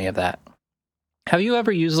reminded me of that. Have you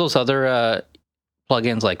ever used those other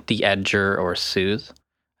plugins like De-edger or Soothe?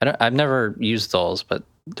 I've never used those, but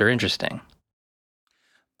they're interesting.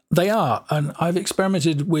 They are, and I've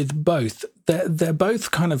experimented with both. They're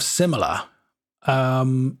both kind of similar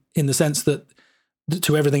in the sense that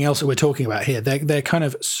to everything else that we're talking about here, they're kind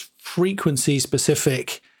of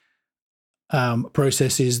frequency-specific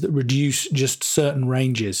processes that reduce just certain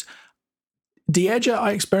ranges. De-edger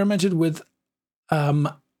I experimented with, and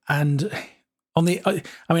on the,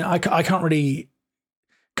 I can't really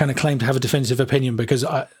kind of claim to have a definitive opinion because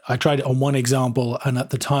I tried it on one example, and at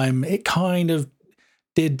the time it kind of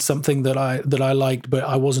did something that I liked, but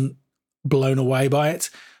I wasn't blown away by it.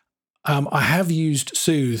 I have used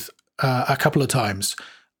Soothe a couple of times,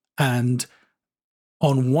 and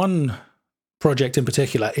on one project in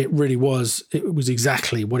particular, it was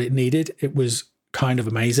exactly what it needed. It was kind of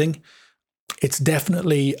amazing. It's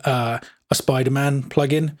definitely a Spider-Man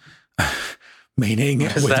plugin, meaning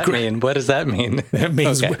what does that mean? What does that mean? It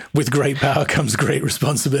means with great power comes great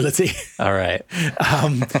responsibility. All right.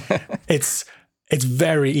 It's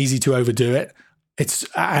very easy to overdo it.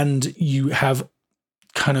 And you have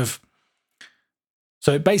kind of,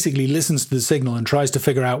 so it basically listens to the signal and tries to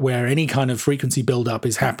figure out where any kind of frequency buildup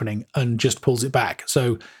is happening and just pulls it back.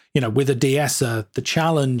 So with a de-esser, the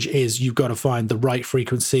challenge is you've got to find the right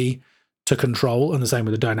frequency to control, and the same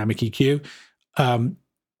with a dynamic EQ.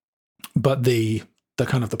 But the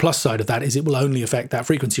kind of the plus side of that is it will only affect that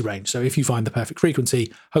frequency range. So if you find the perfect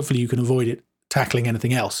frequency, hopefully you can avoid it tackling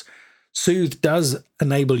anything else. Soothe does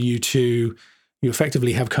enable you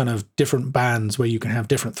effectively have kind of different bands where you can have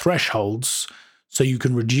different thresholds, so you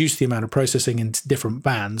can reduce the amount of processing into different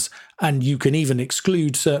bands, and you can even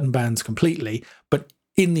exclude certain bands completely. But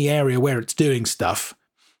in the area where it's doing stuff,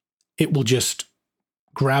 it will just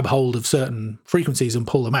grab hold of certain frequencies and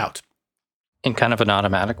pull them out. In kind of an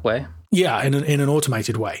automatic way? Yeah, in an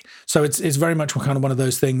automated way. So it's very much kind of one of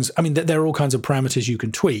those things. I mean, there are all kinds of parameters you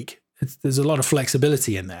can tweak. There's a lot of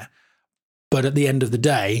flexibility in there. But at the end of the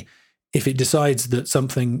day, if it decides that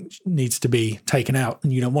something needs to be taken out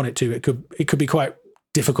and you don't want it to, it could be quite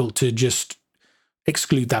difficult to just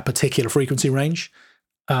exclude that particular frequency range.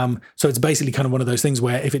 So it's basically kind of one of those things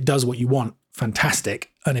where if it does what you want,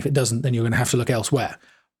 fantastic, and if it doesn't, then you're going to have to look elsewhere.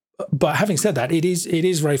 But having said that, it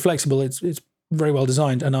is very flexible. It's very well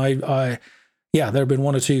designed, and there have been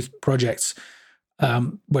one or two projects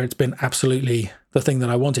where it's been absolutely the thing that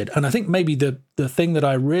I wanted. And I think maybe the thing that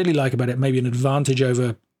I really like about it, maybe an advantage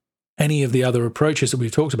over any of the other approaches that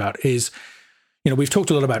we've talked about, is, we've talked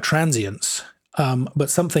a lot about transients, but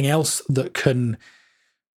something else that can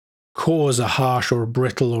cause a harsh or a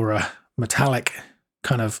brittle or a metallic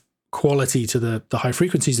kind of quality to the high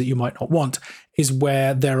frequencies that you might not want is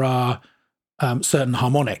where there are certain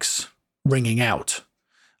harmonics ringing out.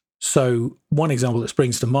 So one example that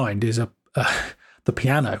springs to mind is the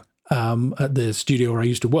piano at the studio where I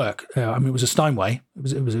used to work. It was a Steinway.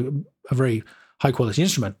 It was a very high quality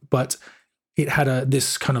instrument, but it had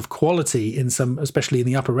this kind of quality in some, especially in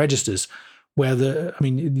the upper registers, where the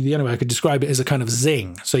only way I could describe it is a kind of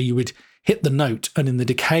zing. So you would hit the note, and in the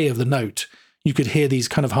decay of the note, you could hear these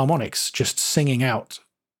kind of harmonics just singing out.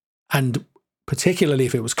 And particularly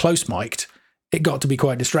if it was close mic'd, it got to be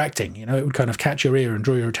quite distracting. It would kind of catch your ear and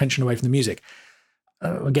draw your attention away from the music.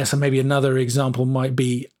 I guess maybe another example might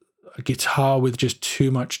be a guitar with just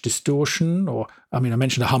too much distortion, I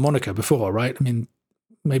mentioned a harmonica before, right?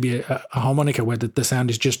 Maybe a harmonica where the sound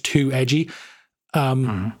is just too edgy,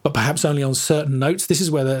 but perhaps only on certain notes. This is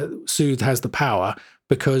where the Soothe has the power,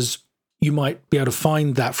 because you might be able to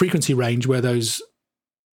find that frequency range where those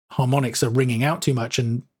harmonics are ringing out too much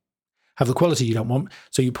and have the quality you don't want.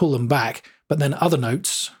 So you pull them back, but then other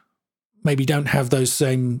notes maybe don't have those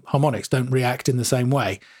same harmonics, don't react in the same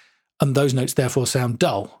way. And those notes therefore sound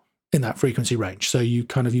dull in that frequency range. So you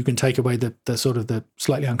can take away the sort of the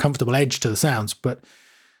slightly uncomfortable edge to the sounds. But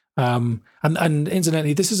and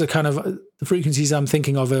incidentally, this is a kind of the frequencies I'm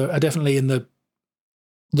thinking of are definitely in the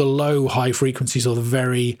low high frequencies, or the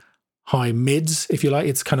very high mids, if you like.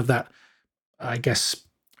 It's kind of that, I guess,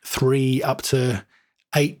 3 up to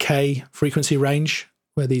 8K frequency range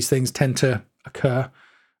where these things tend to occur.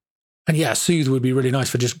 And yeah, Soothe would be really nice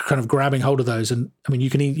for just kind of grabbing hold of those. And you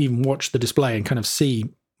can even watch the display and kind of see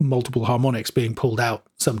multiple harmonics being pulled out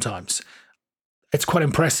sometimes. It's quite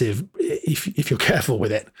impressive if you're careful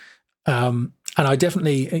with it. And I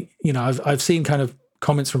definitely, I've seen kind of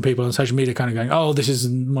comments from people on social media kind of going, "Oh, this is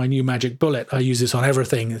my new magic bullet. I use this on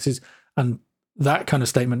everything." And that kind of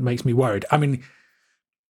statement makes me worried.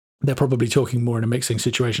 They're probably talking more in a mixing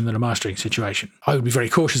situation than a mastering situation. I would be very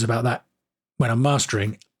cautious about that when I'm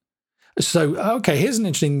mastering. So, okay, here's an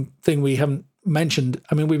interesting thing we haven't mentioned.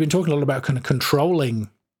 We've been talking a lot about kind of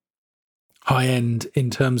controlling high end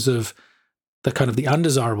in terms of the kind of the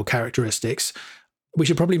undesirable characteristics. We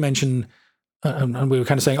should probably mention, and we were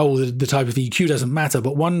kind of saying, the type of EQ doesn't matter,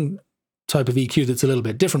 but one type of EQ that's a little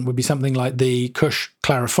bit different would be something like the Kush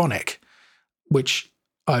Clariphonic, which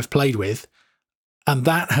I've played with. And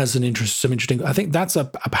that has some interesting, I think that's a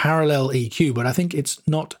parallel EQ, but I think it's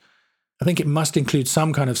not, I think it must include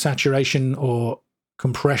some kind of saturation or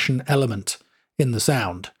compression element in the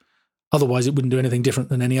sound. Otherwise, it wouldn't do anything different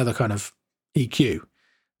than any other kind of EQ.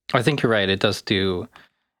 I think you're right. It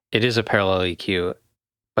is a parallel EQ,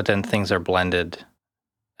 but then things are blended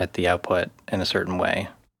at the output in a certain way.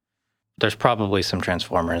 There's probably some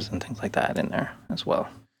transformers and things like that in there as well.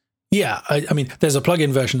 Yeah, there's a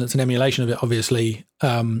plug-in version that's an emulation of it, obviously,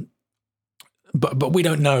 but we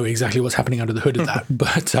don't know exactly what's happening under the hood of that.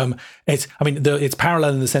 But it's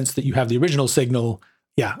parallel in the sense that you have the original signal,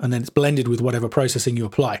 and then it's blended with whatever processing you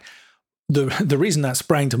apply. The reason that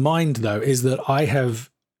sprang to mind, though, is that I have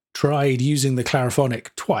tried using the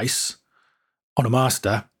Clariphonic twice on a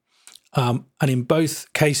master, and in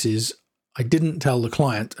both cases, I didn't tell the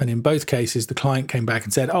client, and in both cases, the client came back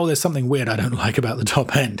and said, "Oh, there's something weird I don't like about the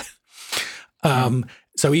top end."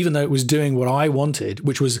 So even though it was doing what I wanted,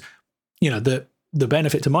 which was, the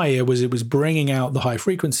benefit to my ear was it was bringing out the high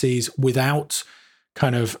frequencies without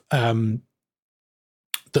kind of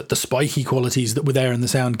the spiky qualities that were there in the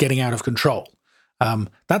sound getting out of control.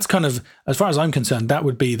 That's kind of, as far as I'm concerned, that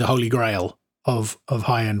would be the holy grail of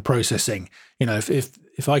high-end processing.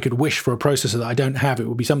 If I could wish for a processor that I don't have, it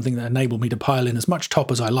would be something that enabled me to pile in as much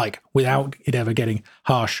top as I like without it ever getting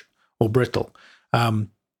harsh or brittle. Or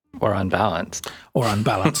unbalanced.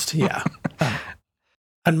 Yeah.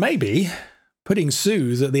 And maybe putting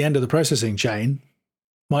soothe at the end of the processing chain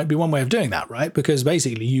might be one way of doing that, right? Because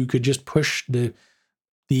basically you could just push the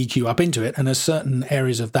EQ up into it, and as certain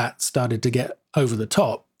areas of that started to get over the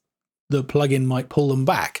top, the plugin might pull them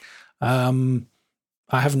back. I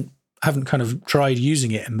haven't kind of tried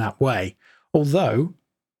using it in that way. Although,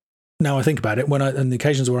 now I think about it, on the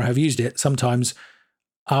occasions where I have used it, sometimes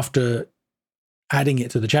after adding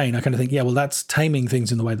it to the chain, I kind of think, yeah, well, that's taming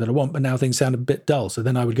things in the way that I want, but now things sound a bit dull. So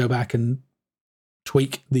then I would go back and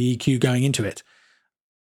tweak the EQ going into it.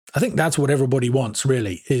 I think that's what everybody wants,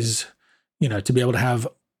 really, is, to be able to have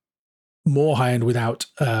more high-end without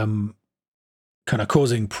kind of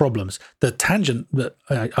causing problems. The tangent that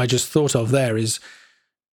I just thought of there is,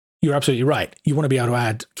 you're absolutely right. You want to be able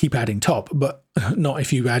to keep adding top, but not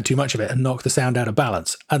if you add too much of it and knock the sound out of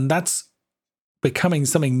balance. And that's becoming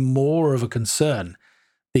something more of a concern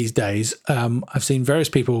these days. I've seen various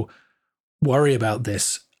people worry about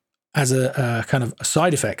this as a kind of a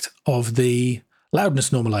side effect of the loudness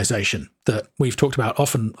normalization that we've talked about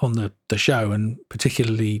often on the show, and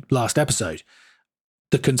particularly last episode.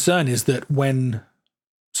 The concern is that when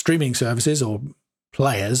streaming services or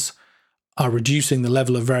players are reducing the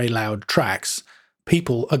level of very loud tracks,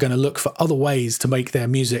 people are going to look for other ways to make their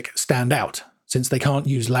music stand out. Since they can't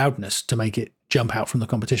use loudness to make it jump out from the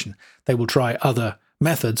competition, they will try other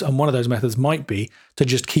methods, and one of those methods might be to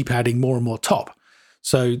just keep adding more and more top.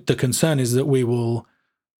 So the concern is that we will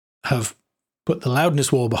have put the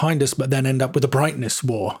loudness war behind us, but then end up with a brightness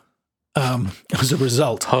war as a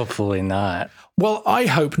result. Hopefully not. Well, I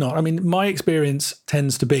hope not. I mean, my experience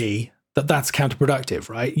tends to be that that's counterproductive,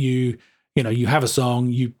 right? You have a song,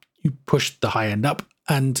 you push the high end up,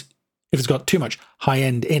 and if it's got too much high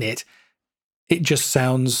end in it, it just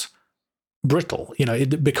sounds brittle.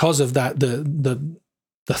 Because of that, the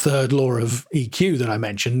third law of EQ that I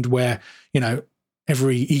mentioned, where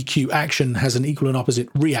every EQ action has an equal and opposite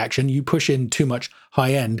reaction. You push in too much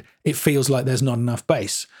high end, it feels like there's not enough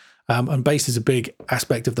bass, and bass is a big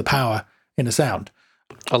aspect of the power in a sound.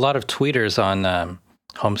 A lot of tweeters on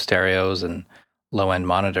home stereos and low-end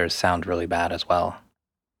monitors sound really bad as well.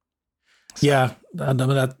 So. Yeah,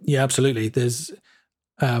 absolutely. There's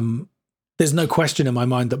no question in my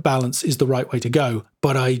mind that balance is the right way to go,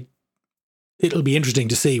 but it'll be interesting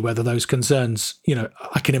to see whether those concerns,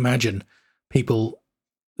 I can imagine people,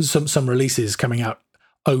 some releases coming out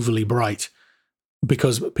overly bright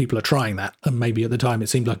because people are trying that, and maybe at the time it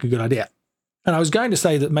seemed like a good idea. And I was going to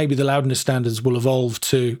say that maybe the loudness standards will evolve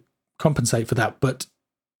to compensate for that, but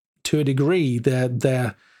to a degree, they've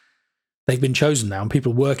been chosen now, and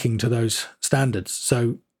people are working to those standards.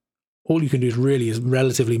 So all you can do is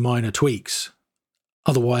relatively minor tweaks.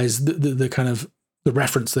 Otherwise, the kind of the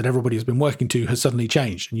reference that everybody has been working to has suddenly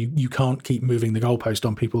changed, and you can't keep moving the goalpost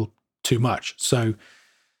on people too much. So,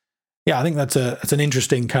 yeah, I think that's an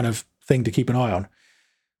interesting kind of thing to keep an eye on.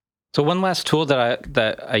 So one last tool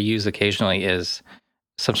that I use occasionally is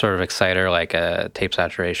some sort of exciter, like a tape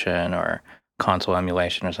saturation or console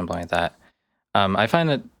emulation or something like that. I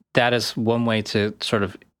find that is one way to sort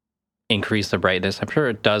of increase the brightness. I'm sure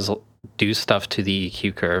it does do stuff to the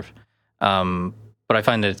EQ curve, but I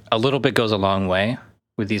find that a little bit goes a long way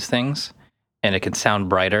with these things, and it can sound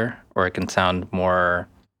brighter, or it can sound more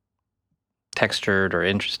textured or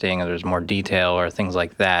interesting, or there's more detail or things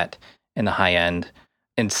like that in the high end.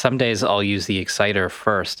 And some days I'll use the exciter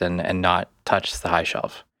first and not touch the high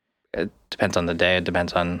shelf. It depends on the day. It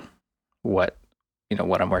depends on what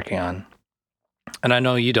I'm working on. And I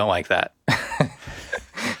know you don't like that.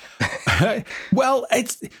 Well,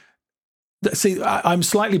 I'm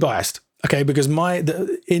slightly biased, okay, because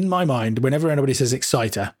in my mind, whenever anybody says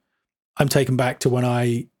exciter, I'm taken back to when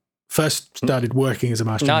I first started working as a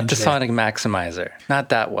mastering engineer. Not the Sonic Maximizer, not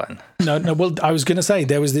that one. No. Well, I was going to say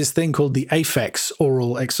there was this thing called the Aphex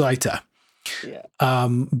Aural Exciter,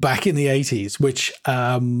 back in the 80s, which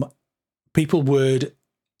people would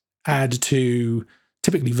add to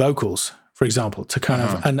typically vocals, for example, to kind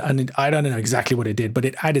of, and I don't know exactly what it did, but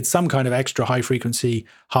it added some kind of extra high frequency,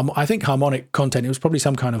 I think harmonic content. It was probably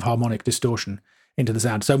some kind of harmonic distortion into the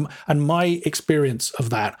sound. So, and my experience of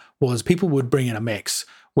that was people would bring in a mix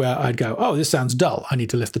where I'd go, oh, this sounds dull. I need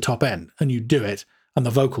to lift the top end. And you'd do it, and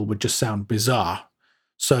the vocal would just sound bizarre.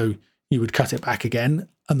 So you would cut it back again,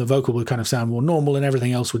 and the vocal would kind of sound more normal, and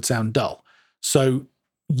everything else would sound dull. So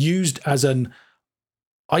used as an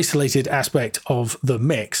isolated aspect of the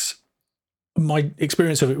mix, my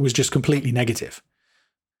experience of it was just completely negative.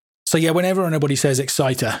 So yeah, whenever anybody says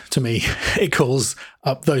Exciter to me, it calls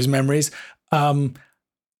up those memories. And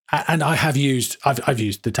I've used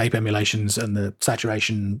the tape emulations and the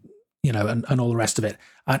saturation, and all the rest of it.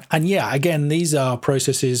 And yeah, again, these are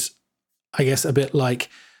processes, I guess, a bit like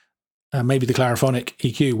maybe the Clariphonic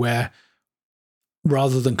EQ, where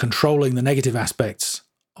rather than controlling the negative aspects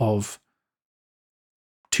of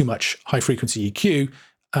too much high frequency EQ,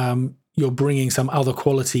 you're bringing some other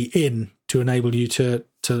quality in to enable you to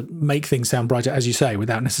make things sound brighter, as you say,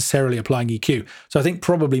 without necessarily applying EQ. So I think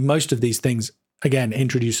probably most of these things, again,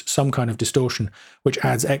 introduce some kind of distortion, which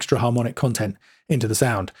adds extra harmonic content into the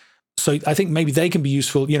sound. So I think maybe they can be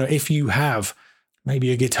useful, if you have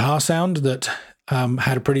maybe a guitar sound that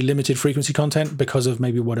had a pretty limited frequency content because of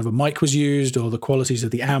maybe whatever mic was used or the qualities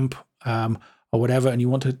of the amp or whatever, and you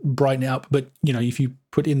want to brighten it up. But, if you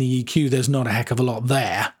put in the EQ, there's not a heck of a lot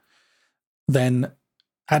there. Then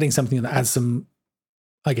adding something that adds some,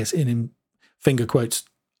 I guess, in finger quotes,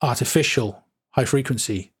 artificial high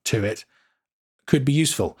frequency to it could be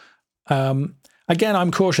useful. Again,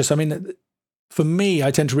 I'm cautious. I mean, for me,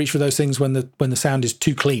 I tend to reach for those things when the sound is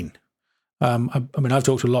too clean. I've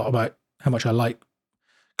talked a lot about how much I like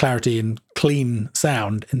clarity and clean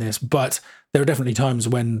sound in this, but there are definitely times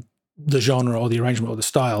when the genre or the arrangement or the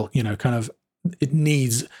style, kind of, it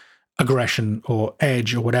needs aggression or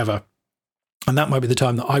edge or whatever. And that might be the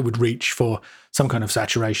time that I would reach for some kind of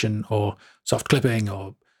saturation or soft clipping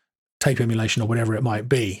or tape emulation or whatever it might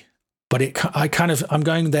be. But I'm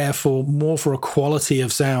going there more for a quality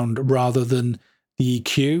of sound rather than the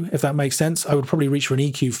EQ, if that makes sense. I would probably reach for an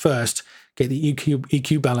EQ first, get the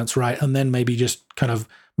EQ balance right, and then maybe just kind of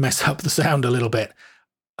mess up the sound a little bit.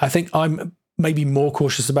 I think I'm maybe more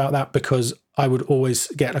cautious about that because I would always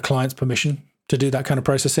get a client's permission to do that kind of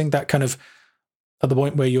processing, that kind of at the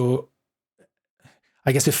point where you're,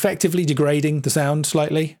 I guess, effectively degrading the sound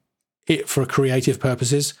slightly. It, for creative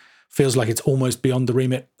purposes, feels like it's almost beyond the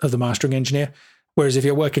remit of the mastering engineer. Whereas if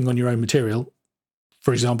you're working on your own material,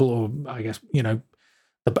 for example, or I guess,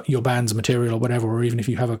 your band's material or whatever, or even if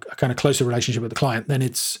you have a kind of closer relationship with the client, then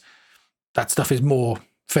that stuff is more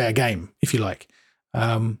fair game, if you like.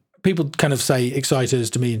 People kind of say exciters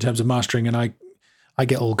to me in terms of mastering, and I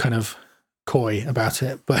get all kind of coy about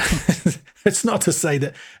it, but it's not to say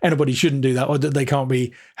that anybody shouldn't do that or that they can't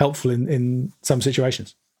be helpful in some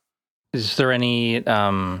situations. Is there any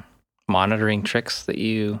monitoring tricks that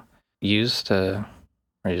you use or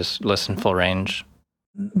you just listen full range?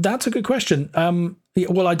 That's a good question.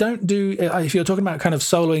 Well, I don't do, if you're talking about kind of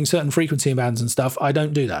soloing certain frequency bands and stuff, I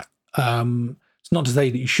don't do that. It's not to say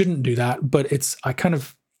that you shouldn't do that, but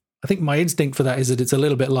I think my instinct for that is that it's a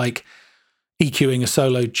little bit like EQing a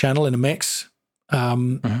solo channel in a mix.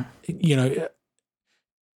 It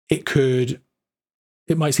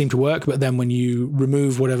might seem to work, but then when you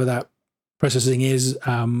remove whatever that processing is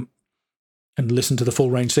and listen to the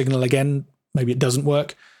full range signal again, maybe it doesn't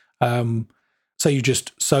work. So you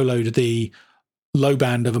just soloed the low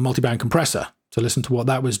band of a multiband compressor to listen to what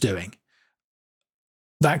that was doing.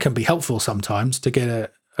 That can be helpful sometimes to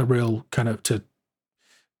get a real kind of to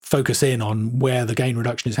focus in on where the gain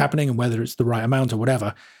reduction is happening and whether it's the right amount or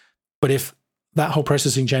whatever. But if that whole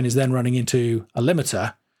processing chain is then running into a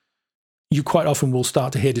limiter, you quite often will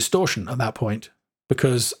start to hear distortion at that point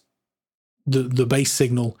because the bass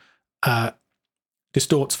signal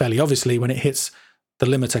distorts fairly obviously when it hits the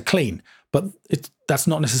limiter clean. But that's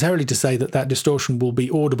not necessarily to say that distortion will be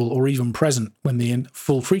audible or even present when the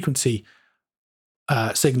full frequency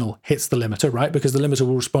signal hits the limiter, right? Because the limiter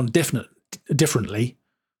will respond differently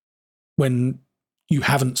when you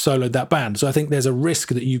haven't soloed that band. So I think there's a risk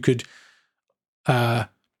that you could, I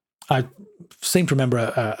seem to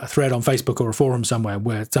remember a thread on Facebook or a forum somewhere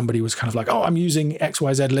where somebody was kind of like, oh, I'm using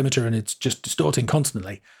XYZ limiter and it's just distorting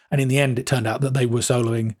constantly. And in the end, it turned out that they were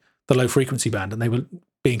soloing the low frequency band and they were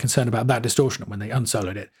being concerned about that distortion. And when they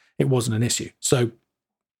unsoloed it, it wasn't an issue. So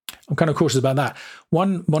I'm kind of cautious about that.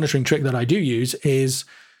 One monitoring trick that I do use is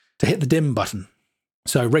to hit the dim button.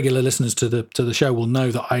 So regular listeners to the show will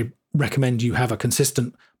know that I recommend you have a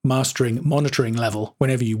consistent mastering monitoring level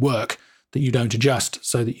whenever you work that you don't adjust,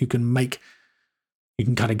 so that you can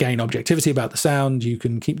kind of gain objectivity about the sound. You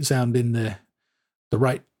can keep the sound in the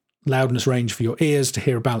right loudness range for your ears to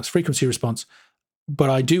hear a balanced frequency response. but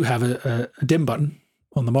I do have a dim button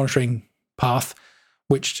on the monitoring path,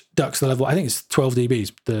 which ducks the level. I think it's 12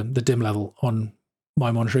 dBs, the dim level on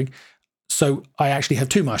my monitoring. So I actually have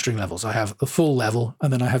two mastering levels. I have the full level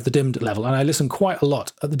and then I have the dimmed level. And I listen quite a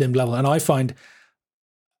lot at the dimmed level. And I find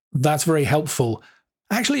that's very helpful,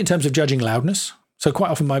 actually, in terms of judging loudness. So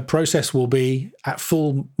quite often my process will be at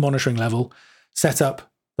full monitoring level, set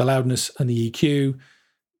up the loudness and the EQ,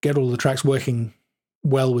 get all the tracks working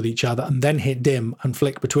well with each other, and then hit dim and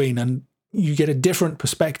flick between. And you get a different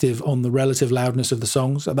perspective on the relative loudness of the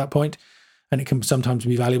songs at that point, and it can sometimes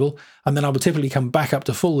be valuable. And then I will typically come back up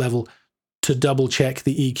to full level to double check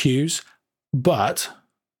the EQs. But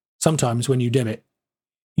sometimes when you dim it,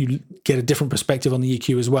 you get a different perspective on the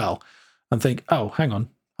EQ as well and think, oh, hang on,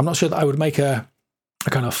 I'm not sure that I would make a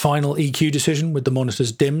kind of final EQ decision with the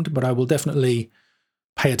monitors dimmed, but I will definitely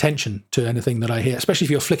pay attention to anything that I hear, especially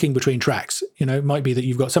if you're flicking between tracks. You know, it might be that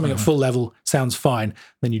you've got something at full level, sounds fine,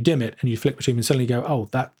 then you dim it and you flick between and suddenly go, oh,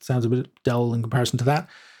 that sounds a bit dull in comparison to that.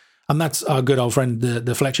 And that's our good old friend,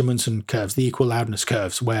 the Fletcher-Munson curves, the equal loudness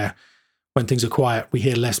curves, where when things are quiet, we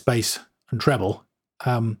hear less bass and treble.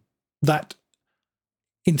 That,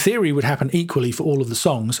 in theory, would happen equally for all of the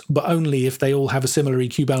songs, but only if they all have a similar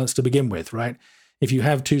EQ balance to begin with, right? If you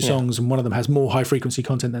have two songs and one of them has more high-frequency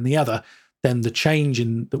content than the other, then the change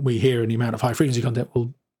that we hear in the amount of high-frequency content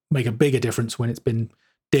will make a bigger difference when it's been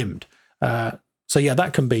dimmed. So yeah,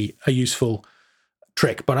 that can be a useful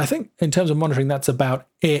trick. But I think in terms of monitoring, that's about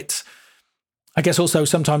it. I guess also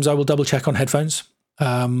sometimes I will double-check on headphones.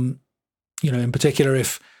 In particular,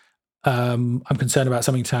 if I'm concerned about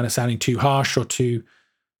something kind of sounding too harsh or too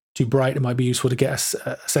bright, it might be useful to get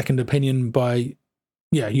a second opinion by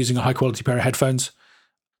using a high-quality pair of headphones.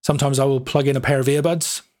 Sometimes I will plug in a pair of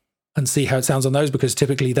earbuds and see how it sounds on those, because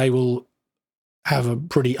typically they will have a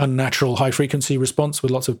pretty unnatural high-frequency response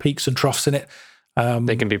with lots of peaks and troughs in it.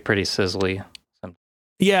 They can be pretty sizzly.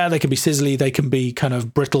 Yeah, they can be sizzly. They can be kind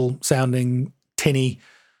of brittle-sounding, tinny.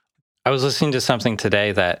 I was listening to something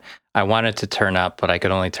today that I wanted to turn up, but I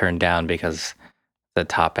could only turn down because the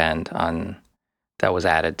top end that was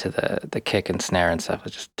added to the kick and snare and stuff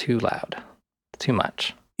was just too loud, too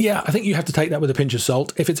much. Yeah, I think you have to take that with a pinch of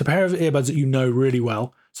salt. If it's a pair of earbuds that you know really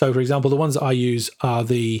well, so for example, the ones that I use are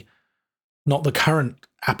not the current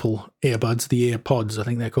Apple earbuds, the EarPods, I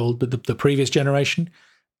think they're called, but the previous generation.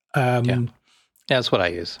 Yeah, that's what I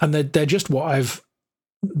use. And they're just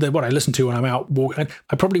they're what I listen to when I'm out walking.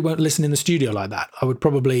 I probably won't listen in the studio like that.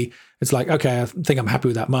 It's like, okay, I think I'm happy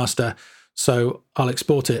with that master, so I'll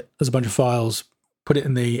export it as a bunch of files, put it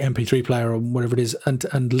in the MP3 player or whatever it is,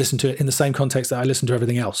 and listen to it in the same context that I listen to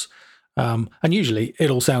everything else. And usually it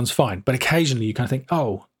all sounds fine, but occasionally you kind of think,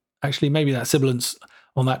 oh, actually maybe that sibilance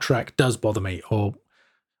on that track does bother me or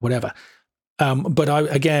whatever. But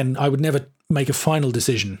I would never make a final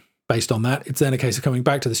decision based on that. It's then a case of coming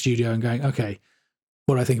back to the studio and going, okay,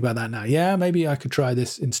 what do I think about that now? Yeah, maybe I could try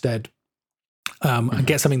this instead, and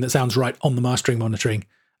get something that sounds right on the mastering monitoring,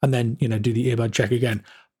 and then, do the earbud check again.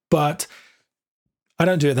 But I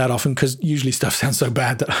don't do it that often because usually stuff sounds so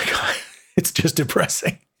bad that it's just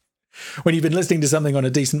depressing. When you've been listening to something on a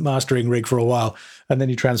decent mastering rig for a while and then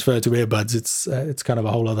you transfer to earbuds, it's kind of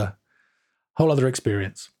a whole other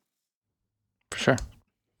experience. For sure.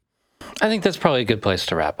 I think that's probably a good place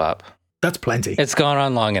to wrap up. That's plenty. It's gone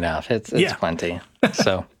on long enough. It's plenty.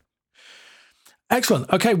 So excellent.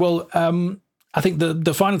 Okay, well, I think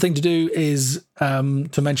the final thing to do is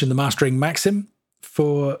to mention the mastering maxim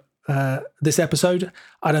for this episode.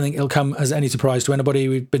 I don't think it'll come as any surprise to anybody.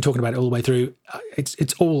 We've been talking about it all the way through.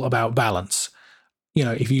 It's all about balance.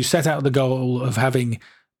 If you set out the goal of having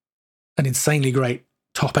an insanely great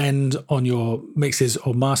top end on your mixes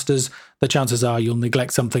or masters, the chances are you'll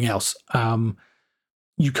neglect something else.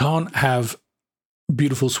 You can't have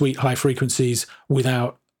beautiful, sweet, high frequencies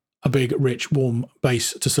without a big, rich, warm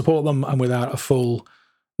bass to support them, and without a full,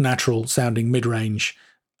 natural sounding mid-range.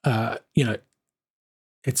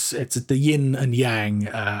 It's the yin and yang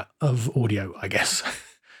of audio, I guess.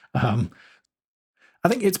 I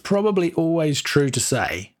think it's probably always true to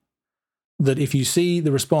say that if you see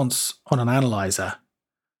the response on an analyzer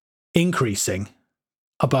increasing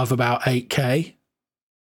above about 8K,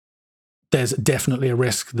 there's definitely a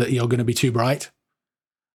risk that you're going to be too bright.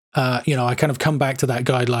 I kind of come back to that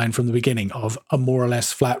guideline from the beginning of a more or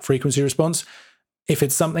less flat frequency response. If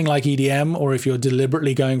it's something like EDM, or if you're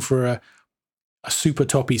deliberately going for a super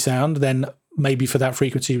toppy sound, then maybe for that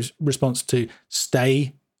frequency response to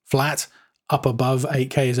stay flat up above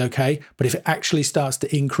 8K is okay. But if it actually starts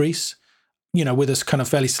to increase, with a kind of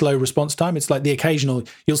fairly slow response time, it's like the occasional,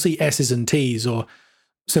 you'll see S's and T's or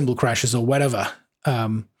cymbal crashes or whatever,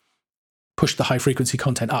 push the high frequency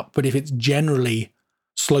content up. But if it's generally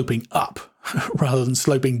sloping up rather than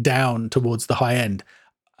sloping down towards the high end,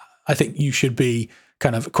 I think you should be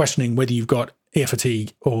kind of questioning whether you've got ear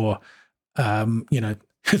fatigue or, the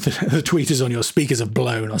tweeters on your speakers have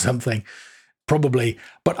blown or something. Probably.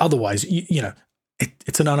 But otherwise,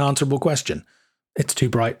 it's an unanswerable question. It's too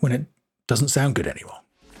bright when it doesn't sound good anymore.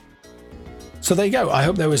 So there you go. I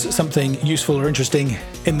hope there was something useful or interesting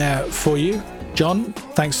in there for you. John,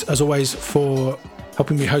 thanks as always for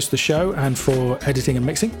helping me host the show and for editing and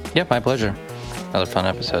mixing. Yeah, my pleasure. Another fun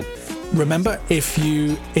episode. Remember, if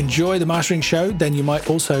you enjoy the mastering show, then you might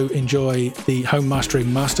also enjoy the Home Mastering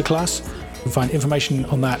Masterclass. You can find information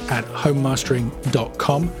on that at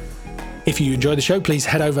homemastering.com. If you enjoy the show, please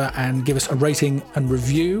head over and give us a rating and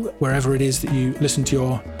review wherever it is that you listen to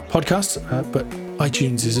your podcasts. But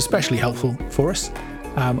iTunes is especially helpful for us,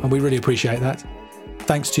 and we really appreciate that.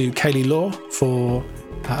 Thanks to Kaylee Law for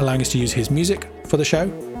allowing us to use his music for the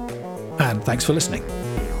show, and thanks for listening.